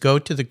listeners, go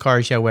to the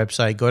Cars Yeah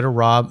website, go to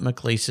Rob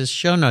McLeese's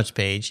show notes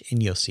page,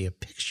 and you'll see a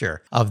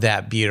picture of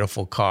that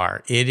beautiful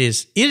car. It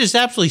is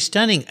absolutely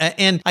stunning.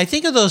 And I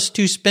think of those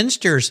two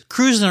spinsters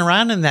cruising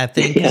around in that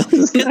thing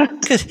because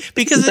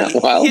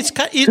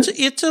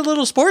it's a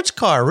little sports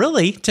car,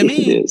 really, to me.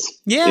 It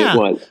is. Yeah. It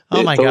was.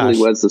 Oh, my gosh. It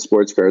totally was the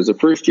sports car. It was the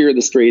first year of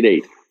the straight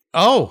 8.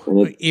 Oh,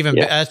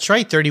 that's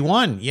right,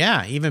 31.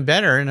 Yeah, even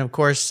better. And of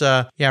course,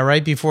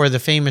 right before the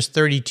famous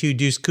 32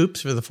 Deuce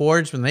Coupes for the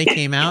Fords when they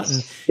came out.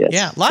 And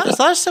a lot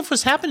of stuff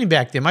was happening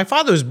back then. My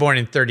father was born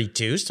in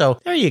 32, so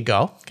there you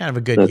go. Kind of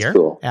a good year.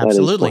 Cool.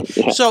 Absolutely.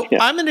 So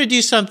I'm going to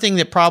do something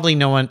that probably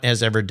no one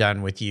has ever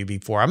done with you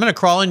before. I'm going to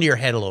crawl into your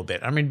head a little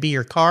bit. I'm going to be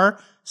your car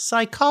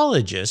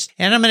psychologist,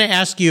 and I'm going to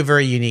ask you a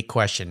very unique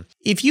question.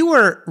 If you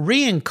were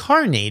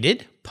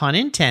reincarnated, pun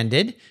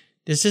intended,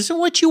 this isn't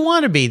what you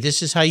want to be.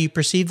 This is how you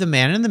perceive the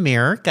man in the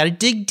mirror. Got to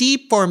dig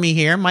deep for me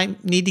here.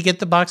 Might need to get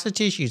the box of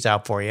tissues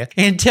out for you.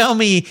 And tell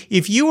me,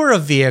 if you were a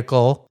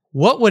vehicle,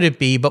 what would it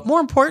be? But more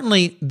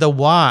importantly, the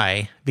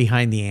why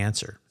behind the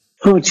answer.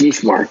 Oh,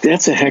 geez, Mark,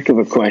 that's a heck of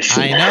a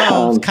question. I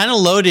know. It's kind of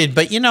loaded,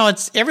 but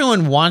it's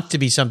everyone wants to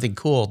be something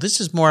cool.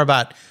 This is more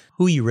about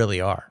who you really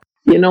are.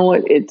 You know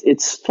what?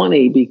 It's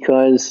funny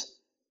because,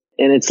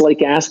 and it's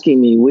like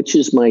asking me, which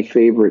is my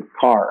favorite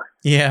car?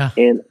 Yeah.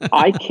 And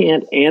I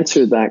can't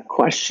answer that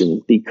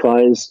question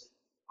because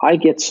I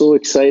get so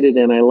excited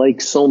and I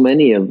like so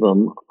many of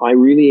them. I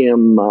really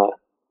am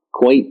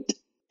quite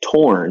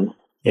torn,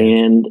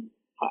 and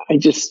I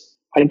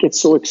get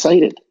so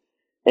excited.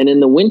 And in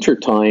the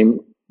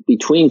wintertime,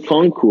 between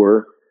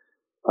concours,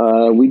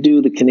 we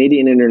do the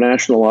Canadian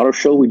International Auto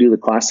Show. We do the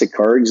classic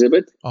car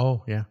exhibit.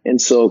 Oh, yeah.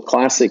 And so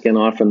classic and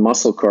often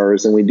muscle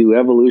cars, and we do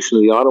evolution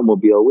of the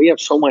automobile. We have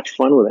so much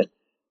fun with it.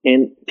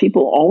 And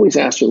people always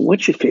ask me,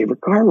 what's your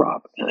favorite car,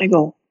 Rob? And I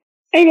go,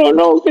 I don't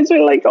know, because I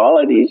like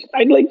all of these.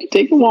 I'd like to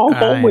take them all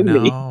home with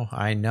me.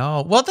 I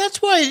know. Well,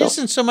 that's why it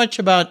isn't so much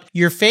about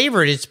your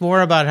favorite. It's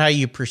more about how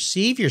you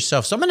perceive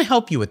yourself. So I'm going to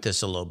help you with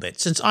this a little bit,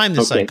 since I'm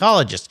the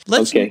psychologist.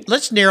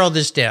 Let's narrow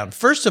this down.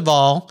 First of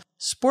all,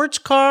 sports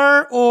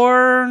car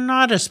or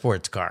not a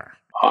sporch car?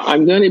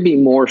 I'm going to be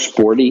more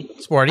sporty.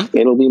 Sporty?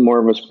 It'll be more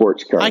of a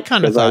sports car. I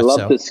kind of thought so. I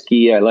love to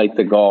ski. I like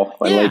the golf.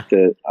 I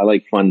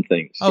like fun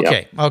things.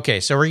 Okay. Yep.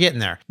 Okay. So we're getting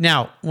there.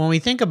 Now, when we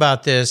think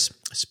about this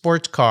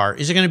sports car,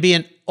 is it going to be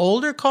an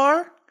older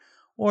car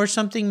or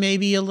something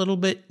maybe a little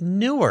bit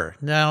newer?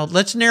 Now,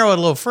 let's narrow it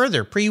a little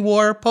further.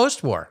 Pre-war,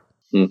 post-war?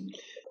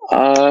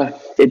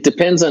 It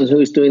depends on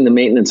who's doing the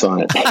maintenance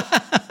on it.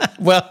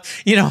 Well,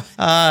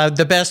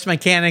 the best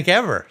mechanic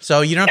ever.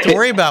 So you don't have to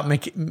worry about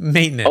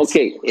maintenance.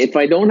 Okay. If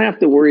I don't have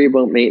to worry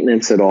about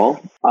maintenance at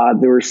all,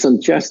 there were some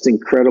just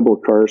incredible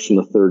cars from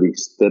the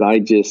 30s that I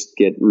just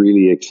get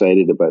really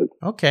excited about.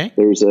 Okay.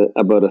 There's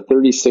about a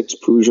 36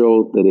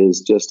 Peugeot that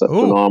is just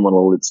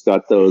phenomenal. It's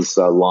got those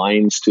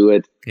lines to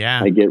it.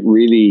 Yeah. I get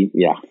really,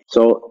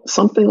 So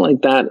something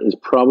like that is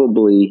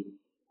probably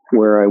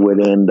where I would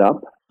end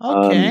up.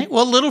 Okay.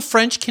 Well, a little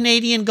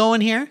French-Canadian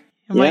going here.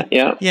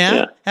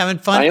 Yeah. Having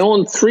fun. I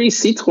own 3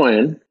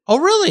 Citroën. Oh,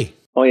 really?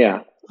 Oh, yeah.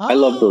 I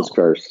love those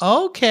cars.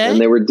 Okay.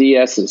 And they were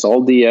DSs,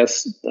 all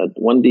DS,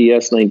 one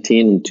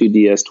DS19 and 2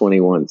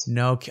 DS21s.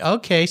 No.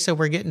 Okay. So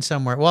we're getting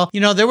somewhere. Well,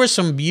 there were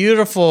some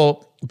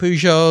beautiful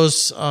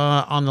Peugeots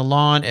on the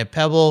lawn at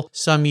Pebble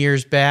some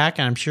years back.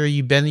 And I'm sure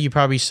you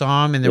probably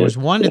saw them. And there was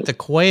one at the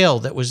Quail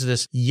that was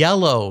this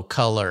yellow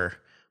color.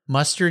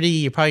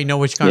 Mustardy, you probably know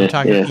which kind I'm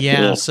talking about.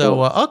 Yeah.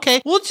 So,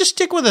 okay, we'll just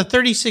stick with a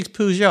 36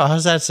 Peugeot.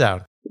 How's that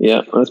sound?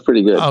 Yeah, that's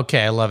pretty good.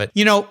 Okay, I love it.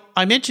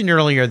 I mentioned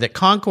earlier that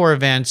Concours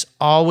events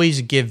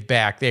always give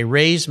back. They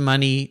raise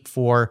money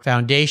for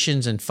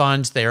foundations and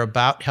funds. They're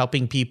about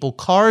helping people.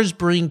 Cars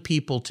bring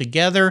people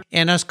together,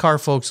 and us car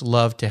folks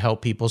love to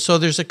help people. So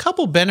there's a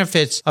couple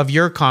benefits of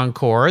your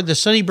Concours. The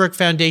Sunnybrook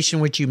Foundation,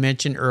 which you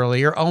mentioned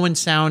earlier, Owen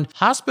Sound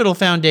Hospital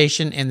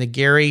Foundation, and the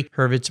Gary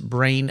Hurwitz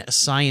Brain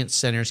Science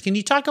Centers. Can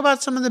you talk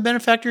about some of the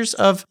benefactors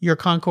of your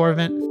Concours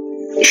event?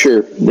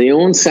 Sure. The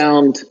Owen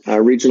Sound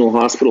Regional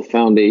Hospital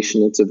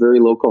Foundation, it's a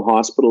very local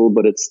hospital,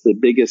 but it's the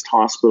biggest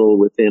hospital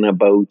within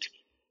about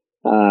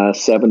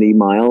 70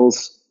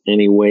 miles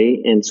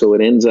anyway. And so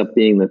it ends up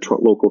being the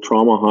local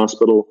trauma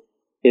hospital.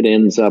 It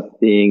ends up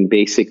being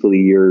basically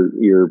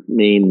your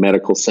main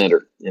medical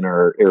center in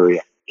our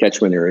area,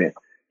 catchment area.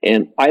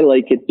 And I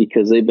like it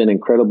because they've been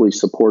incredibly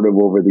supportive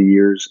over the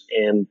years.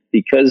 And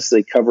because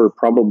they cover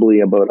probably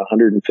about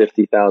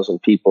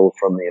 150,000 people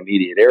from the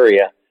immediate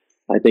area,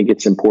 I think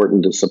it's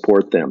important to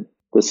support them.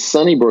 The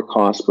Sunnybrook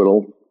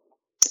Hospital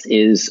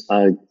is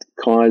a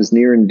cause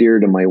near and dear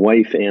to my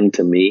wife and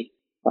to me.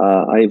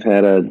 I've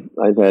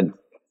had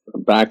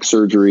back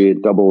surgery, a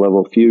double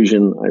level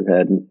fusion. I've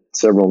had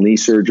several knee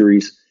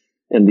surgeries.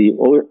 And the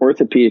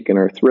orthopedic and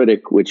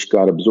arthritic, which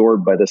got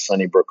absorbed by the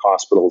Sunnybrook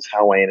Hospital, is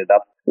how I ended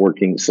up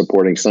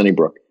supporting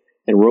Sunnybrook.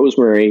 And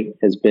Rosemary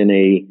has been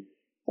a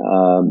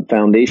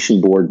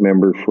foundation board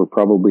member for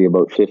probably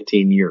about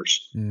 15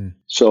 years.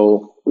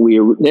 So we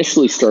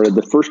initially started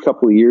the first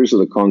couple of years of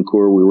the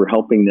concours, we were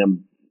helping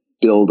them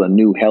build a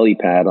new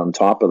helipad on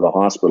top of the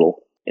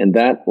hospital. And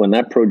when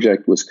that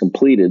project was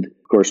completed,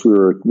 of course, we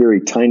were a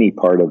very tiny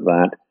part of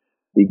that.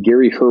 The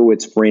Gary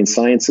Hurwitz Brain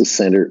Sciences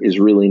Center is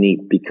really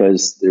neat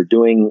because they're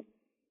doing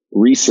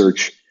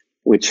research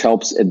which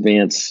helps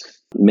advance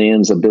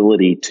man's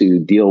ability to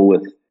deal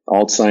with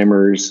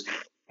Alzheimer's,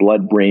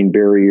 blood-brain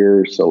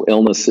barrier, so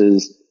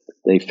illnesses.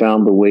 They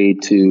found a way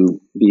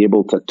to be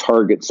able to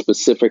target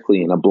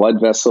specifically in a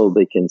blood vessel.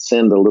 They can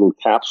send a little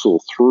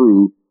capsule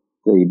through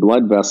the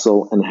blood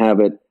vessel and have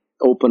it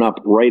open up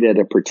right at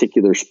a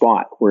particular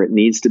spot where it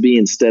needs to be,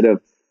 instead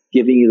of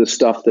giving you the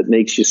stuff that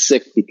makes you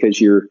sick because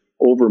you're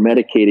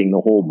over-medicating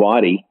the whole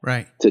body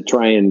to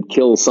try and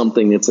kill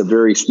something that's a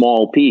very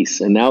small piece.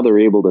 And now they're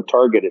able to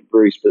target it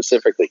very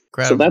specifically.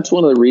 Incredible. So that's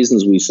one of the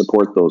reasons we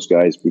support those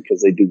guys,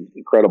 because they do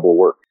incredible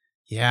work.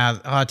 Yeah,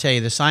 I'll tell you,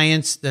 the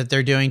science that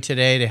they're doing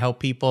today to help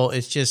people,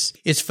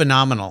 it's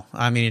phenomenal.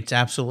 I mean, it's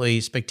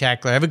absolutely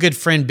spectacular. I have a good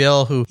friend,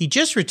 Bill, who he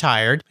just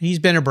retired. He's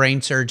been a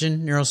brain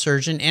surgeon,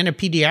 neurosurgeon, and a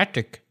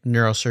pediatric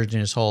neurosurgeon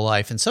his whole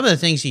life. And some of the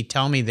things he'd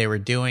tell me they were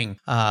doing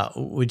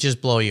would just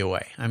blow you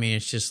away. I mean,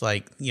 it's just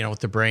like, with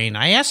the brain.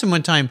 I asked him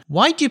one time,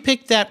 why'd you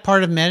pick that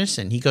part of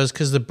medicine? He goes,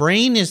 because the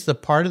brain is the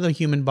part of the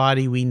human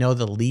body we know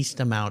the least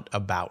amount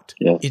about.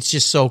 Yeah. It's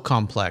just so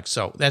complex.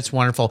 So that's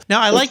wonderful.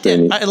 Now, I like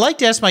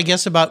to ask my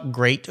guests about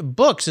great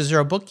books. Is there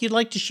a book you'd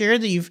like to share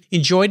that you've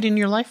enjoyed in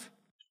your life?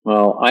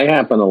 Well, I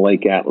happen to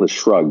like Atlas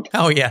Shrugged.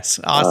 Oh,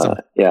 yes. Awesome.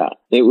 Yeah.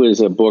 It was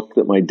a book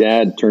that my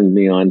dad turned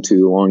me on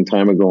to a long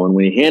time ago. And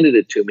when he handed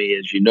it to me,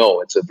 as you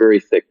know, it's a very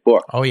thick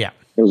book. Oh, yeah.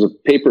 It was a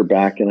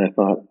paperback. And I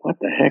thought, what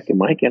the heck?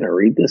 Am I going to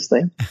read this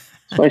thing?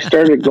 So I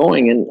started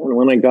going. And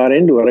when I got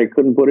into it, I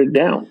couldn't put it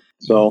down.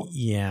 So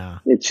yeah,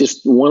 it's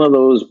just one of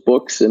those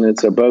books. And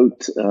it's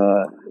about,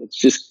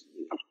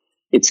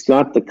 it's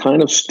got the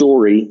kind of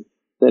story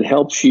that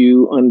helps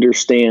you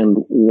understand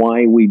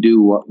why we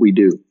do what we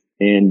do.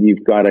 And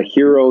you've got a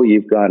hero,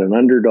 you've got an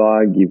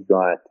underdog, you've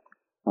got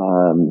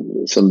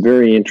some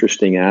very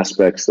interesting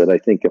aspects that I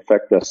think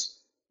affect us,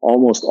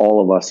 almost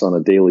all of us, on a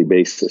daily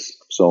basis.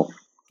 So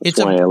that's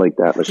why I like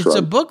that. It's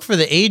a book for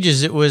the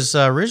ages. It was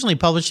originally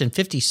published in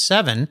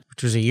 1957,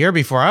 which was a year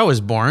before I was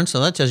born. So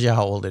that tells you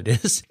how old it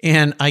is.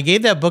 And I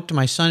gave that book to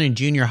my son in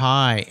junior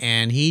high,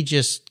 and he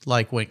just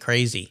went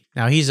crazy.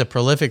 Now, he's a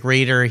prolific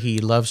reader. He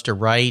loves to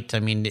write. I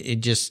mean,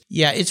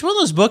 it's one of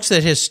those books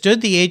that has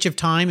stood the age of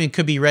time and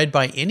could be read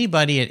by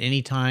anybody at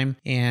any time,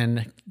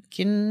 and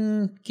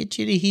can get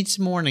you to heat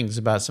some mornings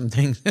about some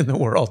things in the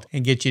world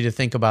and get you to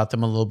think about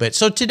them a little bit.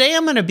 So today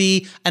I'm going to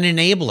be an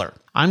enabler.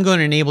 I'm going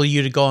to enable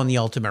you to go on the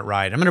ultimate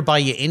ride. I'm going to buy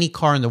you any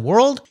car in the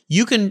world.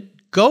 You can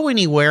go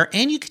anywhere,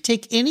 and you can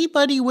take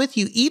anybody with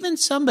you, even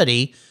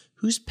somebody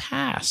who's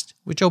passed,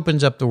 which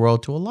opens up the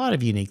world to a lot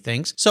of unique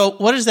things. So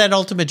what does that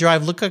ultimate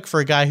drive look like for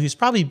a guy who's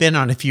probably been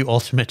on a few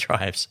ultimate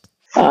drives?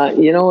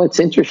 It's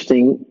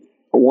interesting.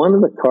 One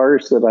of the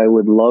cars that I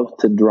would love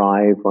to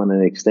drive on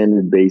an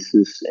extended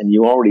basis, and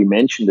you already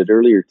mentioned it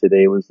earlier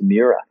today, was the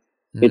Miura.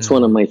 It's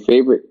one of my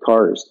favorite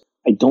cars.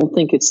 I don't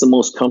think it's the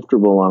most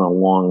comfortable on a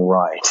long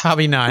ride.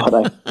 Probably not.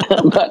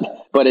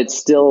 But it's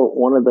still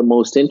one of the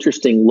most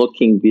interesting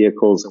looking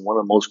vehicles and one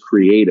of the most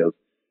creative.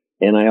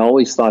 And I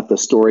always thought the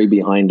story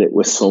behind it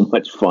was so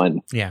much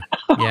fun. Yeah.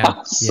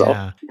 That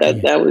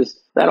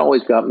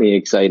always got me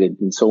excited.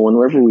 And so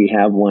whenever we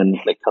have one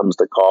that comes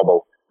to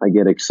Cobble, I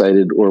get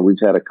excited. Or we've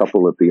had a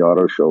couple at the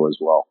auto show as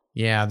well.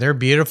 Yeah, they're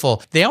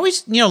beautiful. They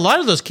always, a lot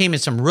of those came in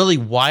some really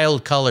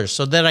wild colors.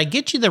 So that I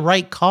get you the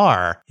right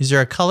car, is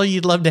there a color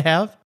you'd love to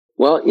have?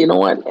 Well, you know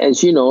what?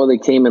 As you know, they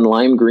came in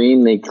lime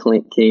green. They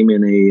came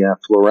in a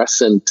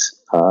fluorescent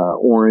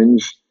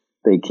orange.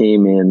 They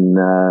came in,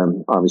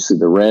 obviously,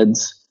 the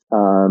reds.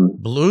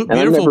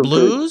 Beautiful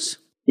blues?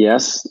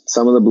 Yes,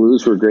 some of the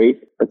blues were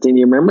great. But then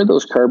you remember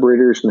those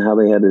carburetors and how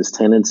they had this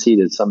tendency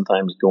to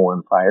sometimes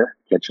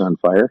catch on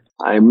fire?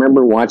 I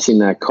remember watching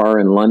that car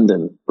in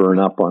London burn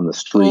up on the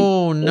street.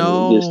 Oh,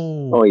 no.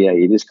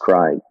 You just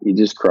cried.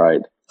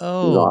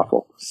 Oh, it was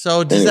awful.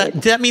 So does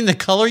that mean the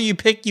color you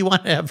pick, you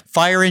want to have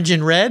fire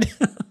engine red?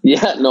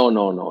 Yeah,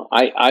 no.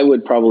 I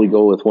would probably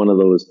go with one of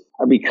those,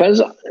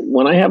 because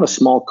when I have a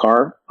small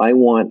car, I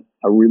want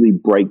a really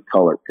bright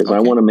color, because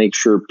I want to make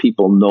sure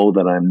people know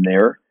that I'm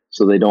there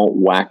so they don't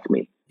whack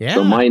me. Yeah.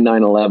 So my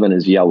 911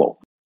 is yellow.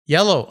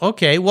 Yellow.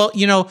 Okay. Well,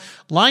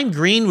 lime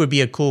green would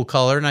be a cool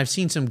color, and I've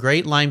seen some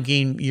great lime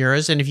green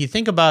Miuras. And if you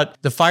think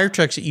about the fire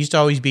trucks, it used to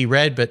always be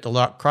red, but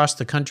across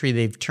the country,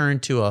 they've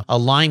turned to a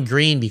lime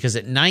green because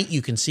at night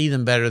you can see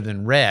them better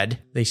than red.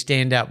 They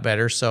stand out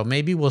better. So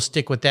maybe we'll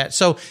stick with that.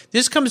 So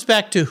this comes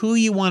back to who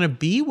you want to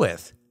be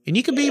with, and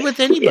you can be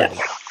with anybody.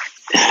 Yeah.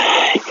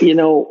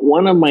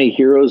 One of my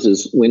heroes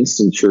is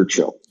Winston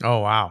Churchill. Oh,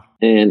 wow.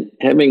 And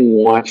having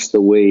watched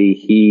the way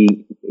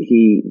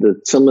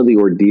some of the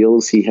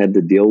ordeals he had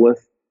to deal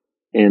with,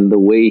 and the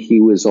way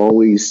he was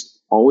always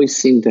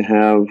seemed to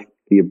have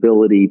the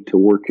ability to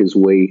work his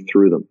way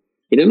through them.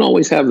 He didn't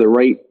always have the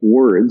right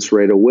words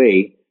right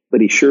away,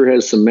 but he sure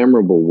has some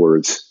memorable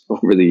words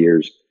over the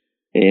years.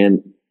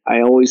 And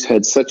I always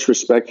had such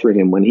respect for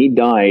him. When he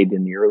died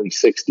in the early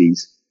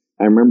 60s,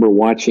 I remember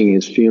watching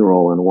his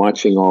funeral and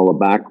watching all the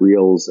back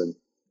reels, and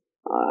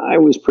I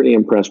was pretty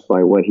impressed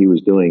by what he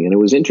was doing. And it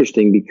was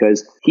interesting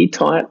because he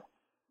taught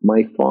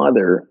my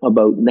father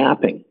about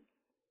napping.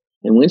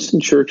 And Winston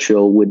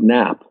Churchill would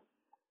nap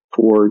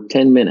for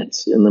 10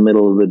 minutes in the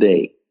middle of the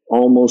day,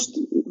 almost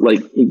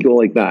like he'd go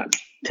like that,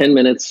 10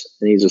 minutes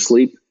and he's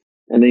asleep,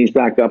 and then he's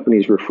back up and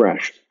he's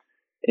refreshed.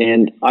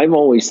 And I've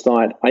always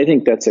thought, I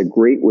think that's a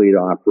great way to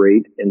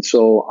operate. And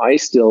so I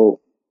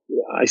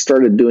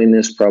started doing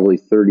this probably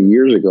 30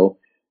 years ago.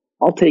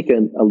 I'll take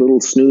a little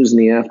snooze in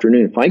the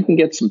afternoon. If I can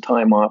get some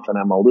time off and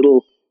I'm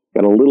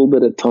got a little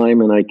bit of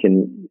time and I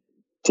can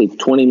take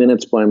 20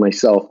 minutes by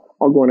myself,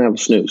 I'll go and have a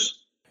snooze.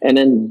 And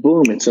then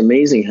boom, it's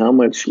amazing how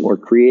much more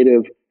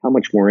creative, how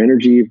much more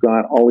energy you've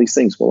got, all these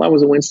things. Well, that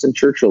was a Winston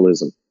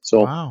Churchillism.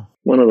 So wow.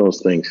 One of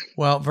those things.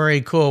 Well,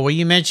 very cool. Well,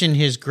 you mentioned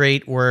his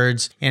great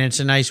words, and it's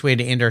a nice way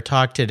to end our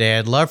talk today.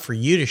 I'd love for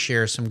you to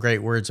share some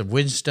great words of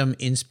wisdom,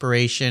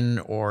 inspiration,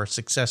 or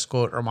success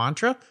quote or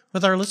mantra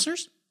with our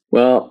listeners.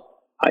 Well,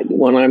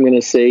 what I'm going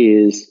to say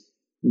is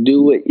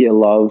do what you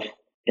love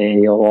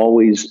and you'll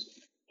always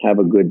have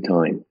a good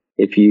time.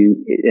 And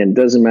it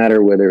doesn't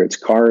matter whether it's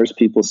cars,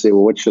 people say,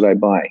 well, what should I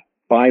buy?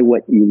 Buy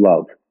what you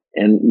love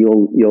and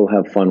you'll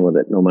have fun with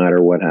it no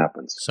matter what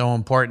happens. So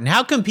important.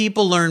 How can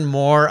people learn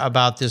more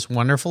about this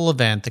wonderful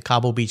event, the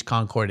Cobble Beach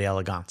Concours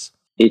d'Elegance?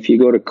 If you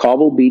go to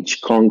Cobble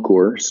Beach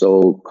Concours,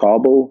 so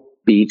Cobble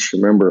Beach,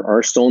 remember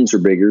our stones are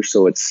bigger,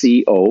 so it's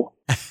C-O,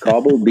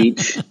 Cobble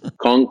Beach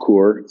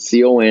Concours,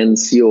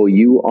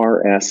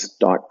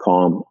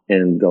 CONCOURS.com,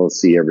 and they'll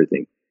see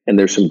everything. And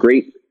there's some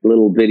great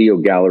little video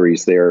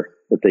galleries there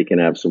that they can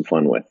have some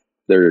fun with.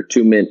 They're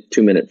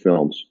 2-minute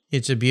films.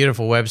 It's a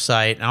beautiful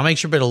website. I'll make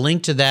sure to put a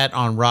link to that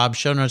on Rob's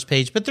show notes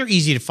page, but they're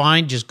easy to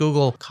find. Just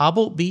Google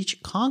Cobble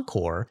Beach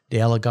Concours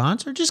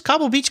d'Elegance or just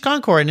Cobble Beach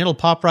Concours and it'll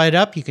pop right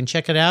up. You can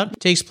check it out. It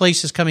takes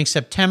place this coming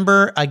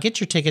September. Get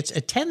your tickets.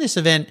 Attend this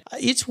event.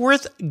 It's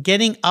worth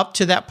getting up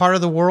to that part of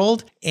the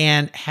world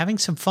and having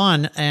some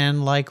fun.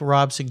 And like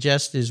Rob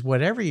suggests, is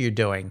whatever you're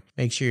doing,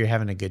 make sure you're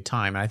having a good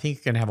time. I think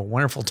you're going to have a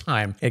wonderful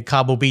time at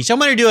Cobble Beach. I'm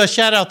going to do a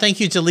shout out. Thank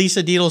you to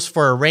Lisa Deedles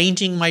for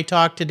arranging my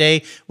talk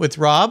today with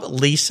Rob.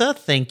 Lisa,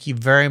 thank you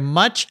very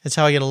much. That's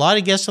how I get a lot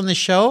of guests on the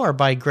show, or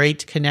by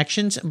great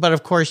connections. But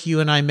of course,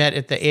 you and I met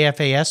at the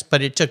AFAS,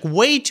 but it took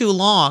way too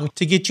long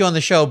to get you on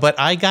the show, but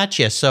I got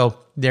you. So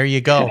there you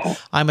go.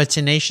 I'm a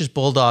tenacious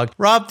bulldog.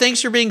 Rob,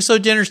 thanks for being so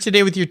generous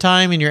today with your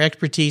time and your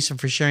expertise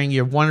and for sharing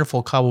your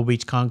wonderful Cobble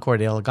Beach Concours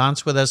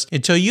d'Elegance with us.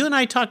 Until you and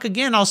I talk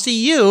again, I'll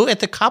see you at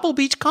the Cobble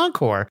Beach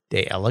Concours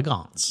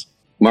d'Elegance.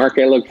 Mark,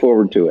 I look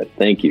forward to it.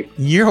 Thank you.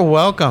 You're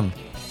welcome.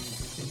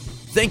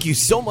 Thank you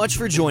so much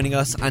for joining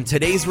us on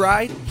today's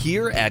ride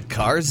here at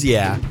Cars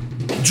Yeah.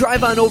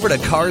 Drive on over to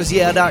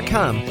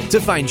carsyeah.com to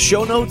find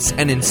show notes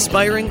and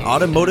inspiring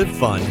automotive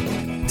fun.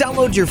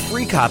 Download your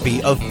free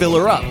copy of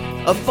Filler Up,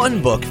 a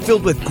fun book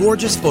filled with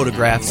gorgeous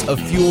photographs of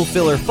fuel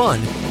filler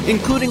fun,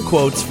 including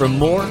quotes from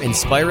more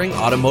inspiring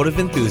automotive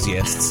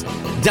enthusiasts.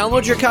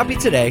 Download your copy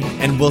today,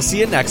 and we'll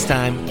see you next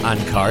time on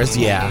Cars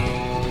Yeah.